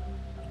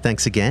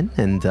 Thanks again,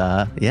 and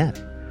yeah,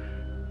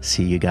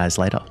 see you guys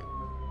later.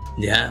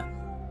 Yeah.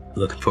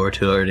 Looking forward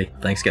to it already.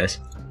 Thanks, guys.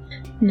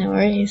 No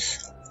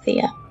worries. See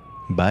ya.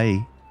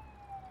 Bye.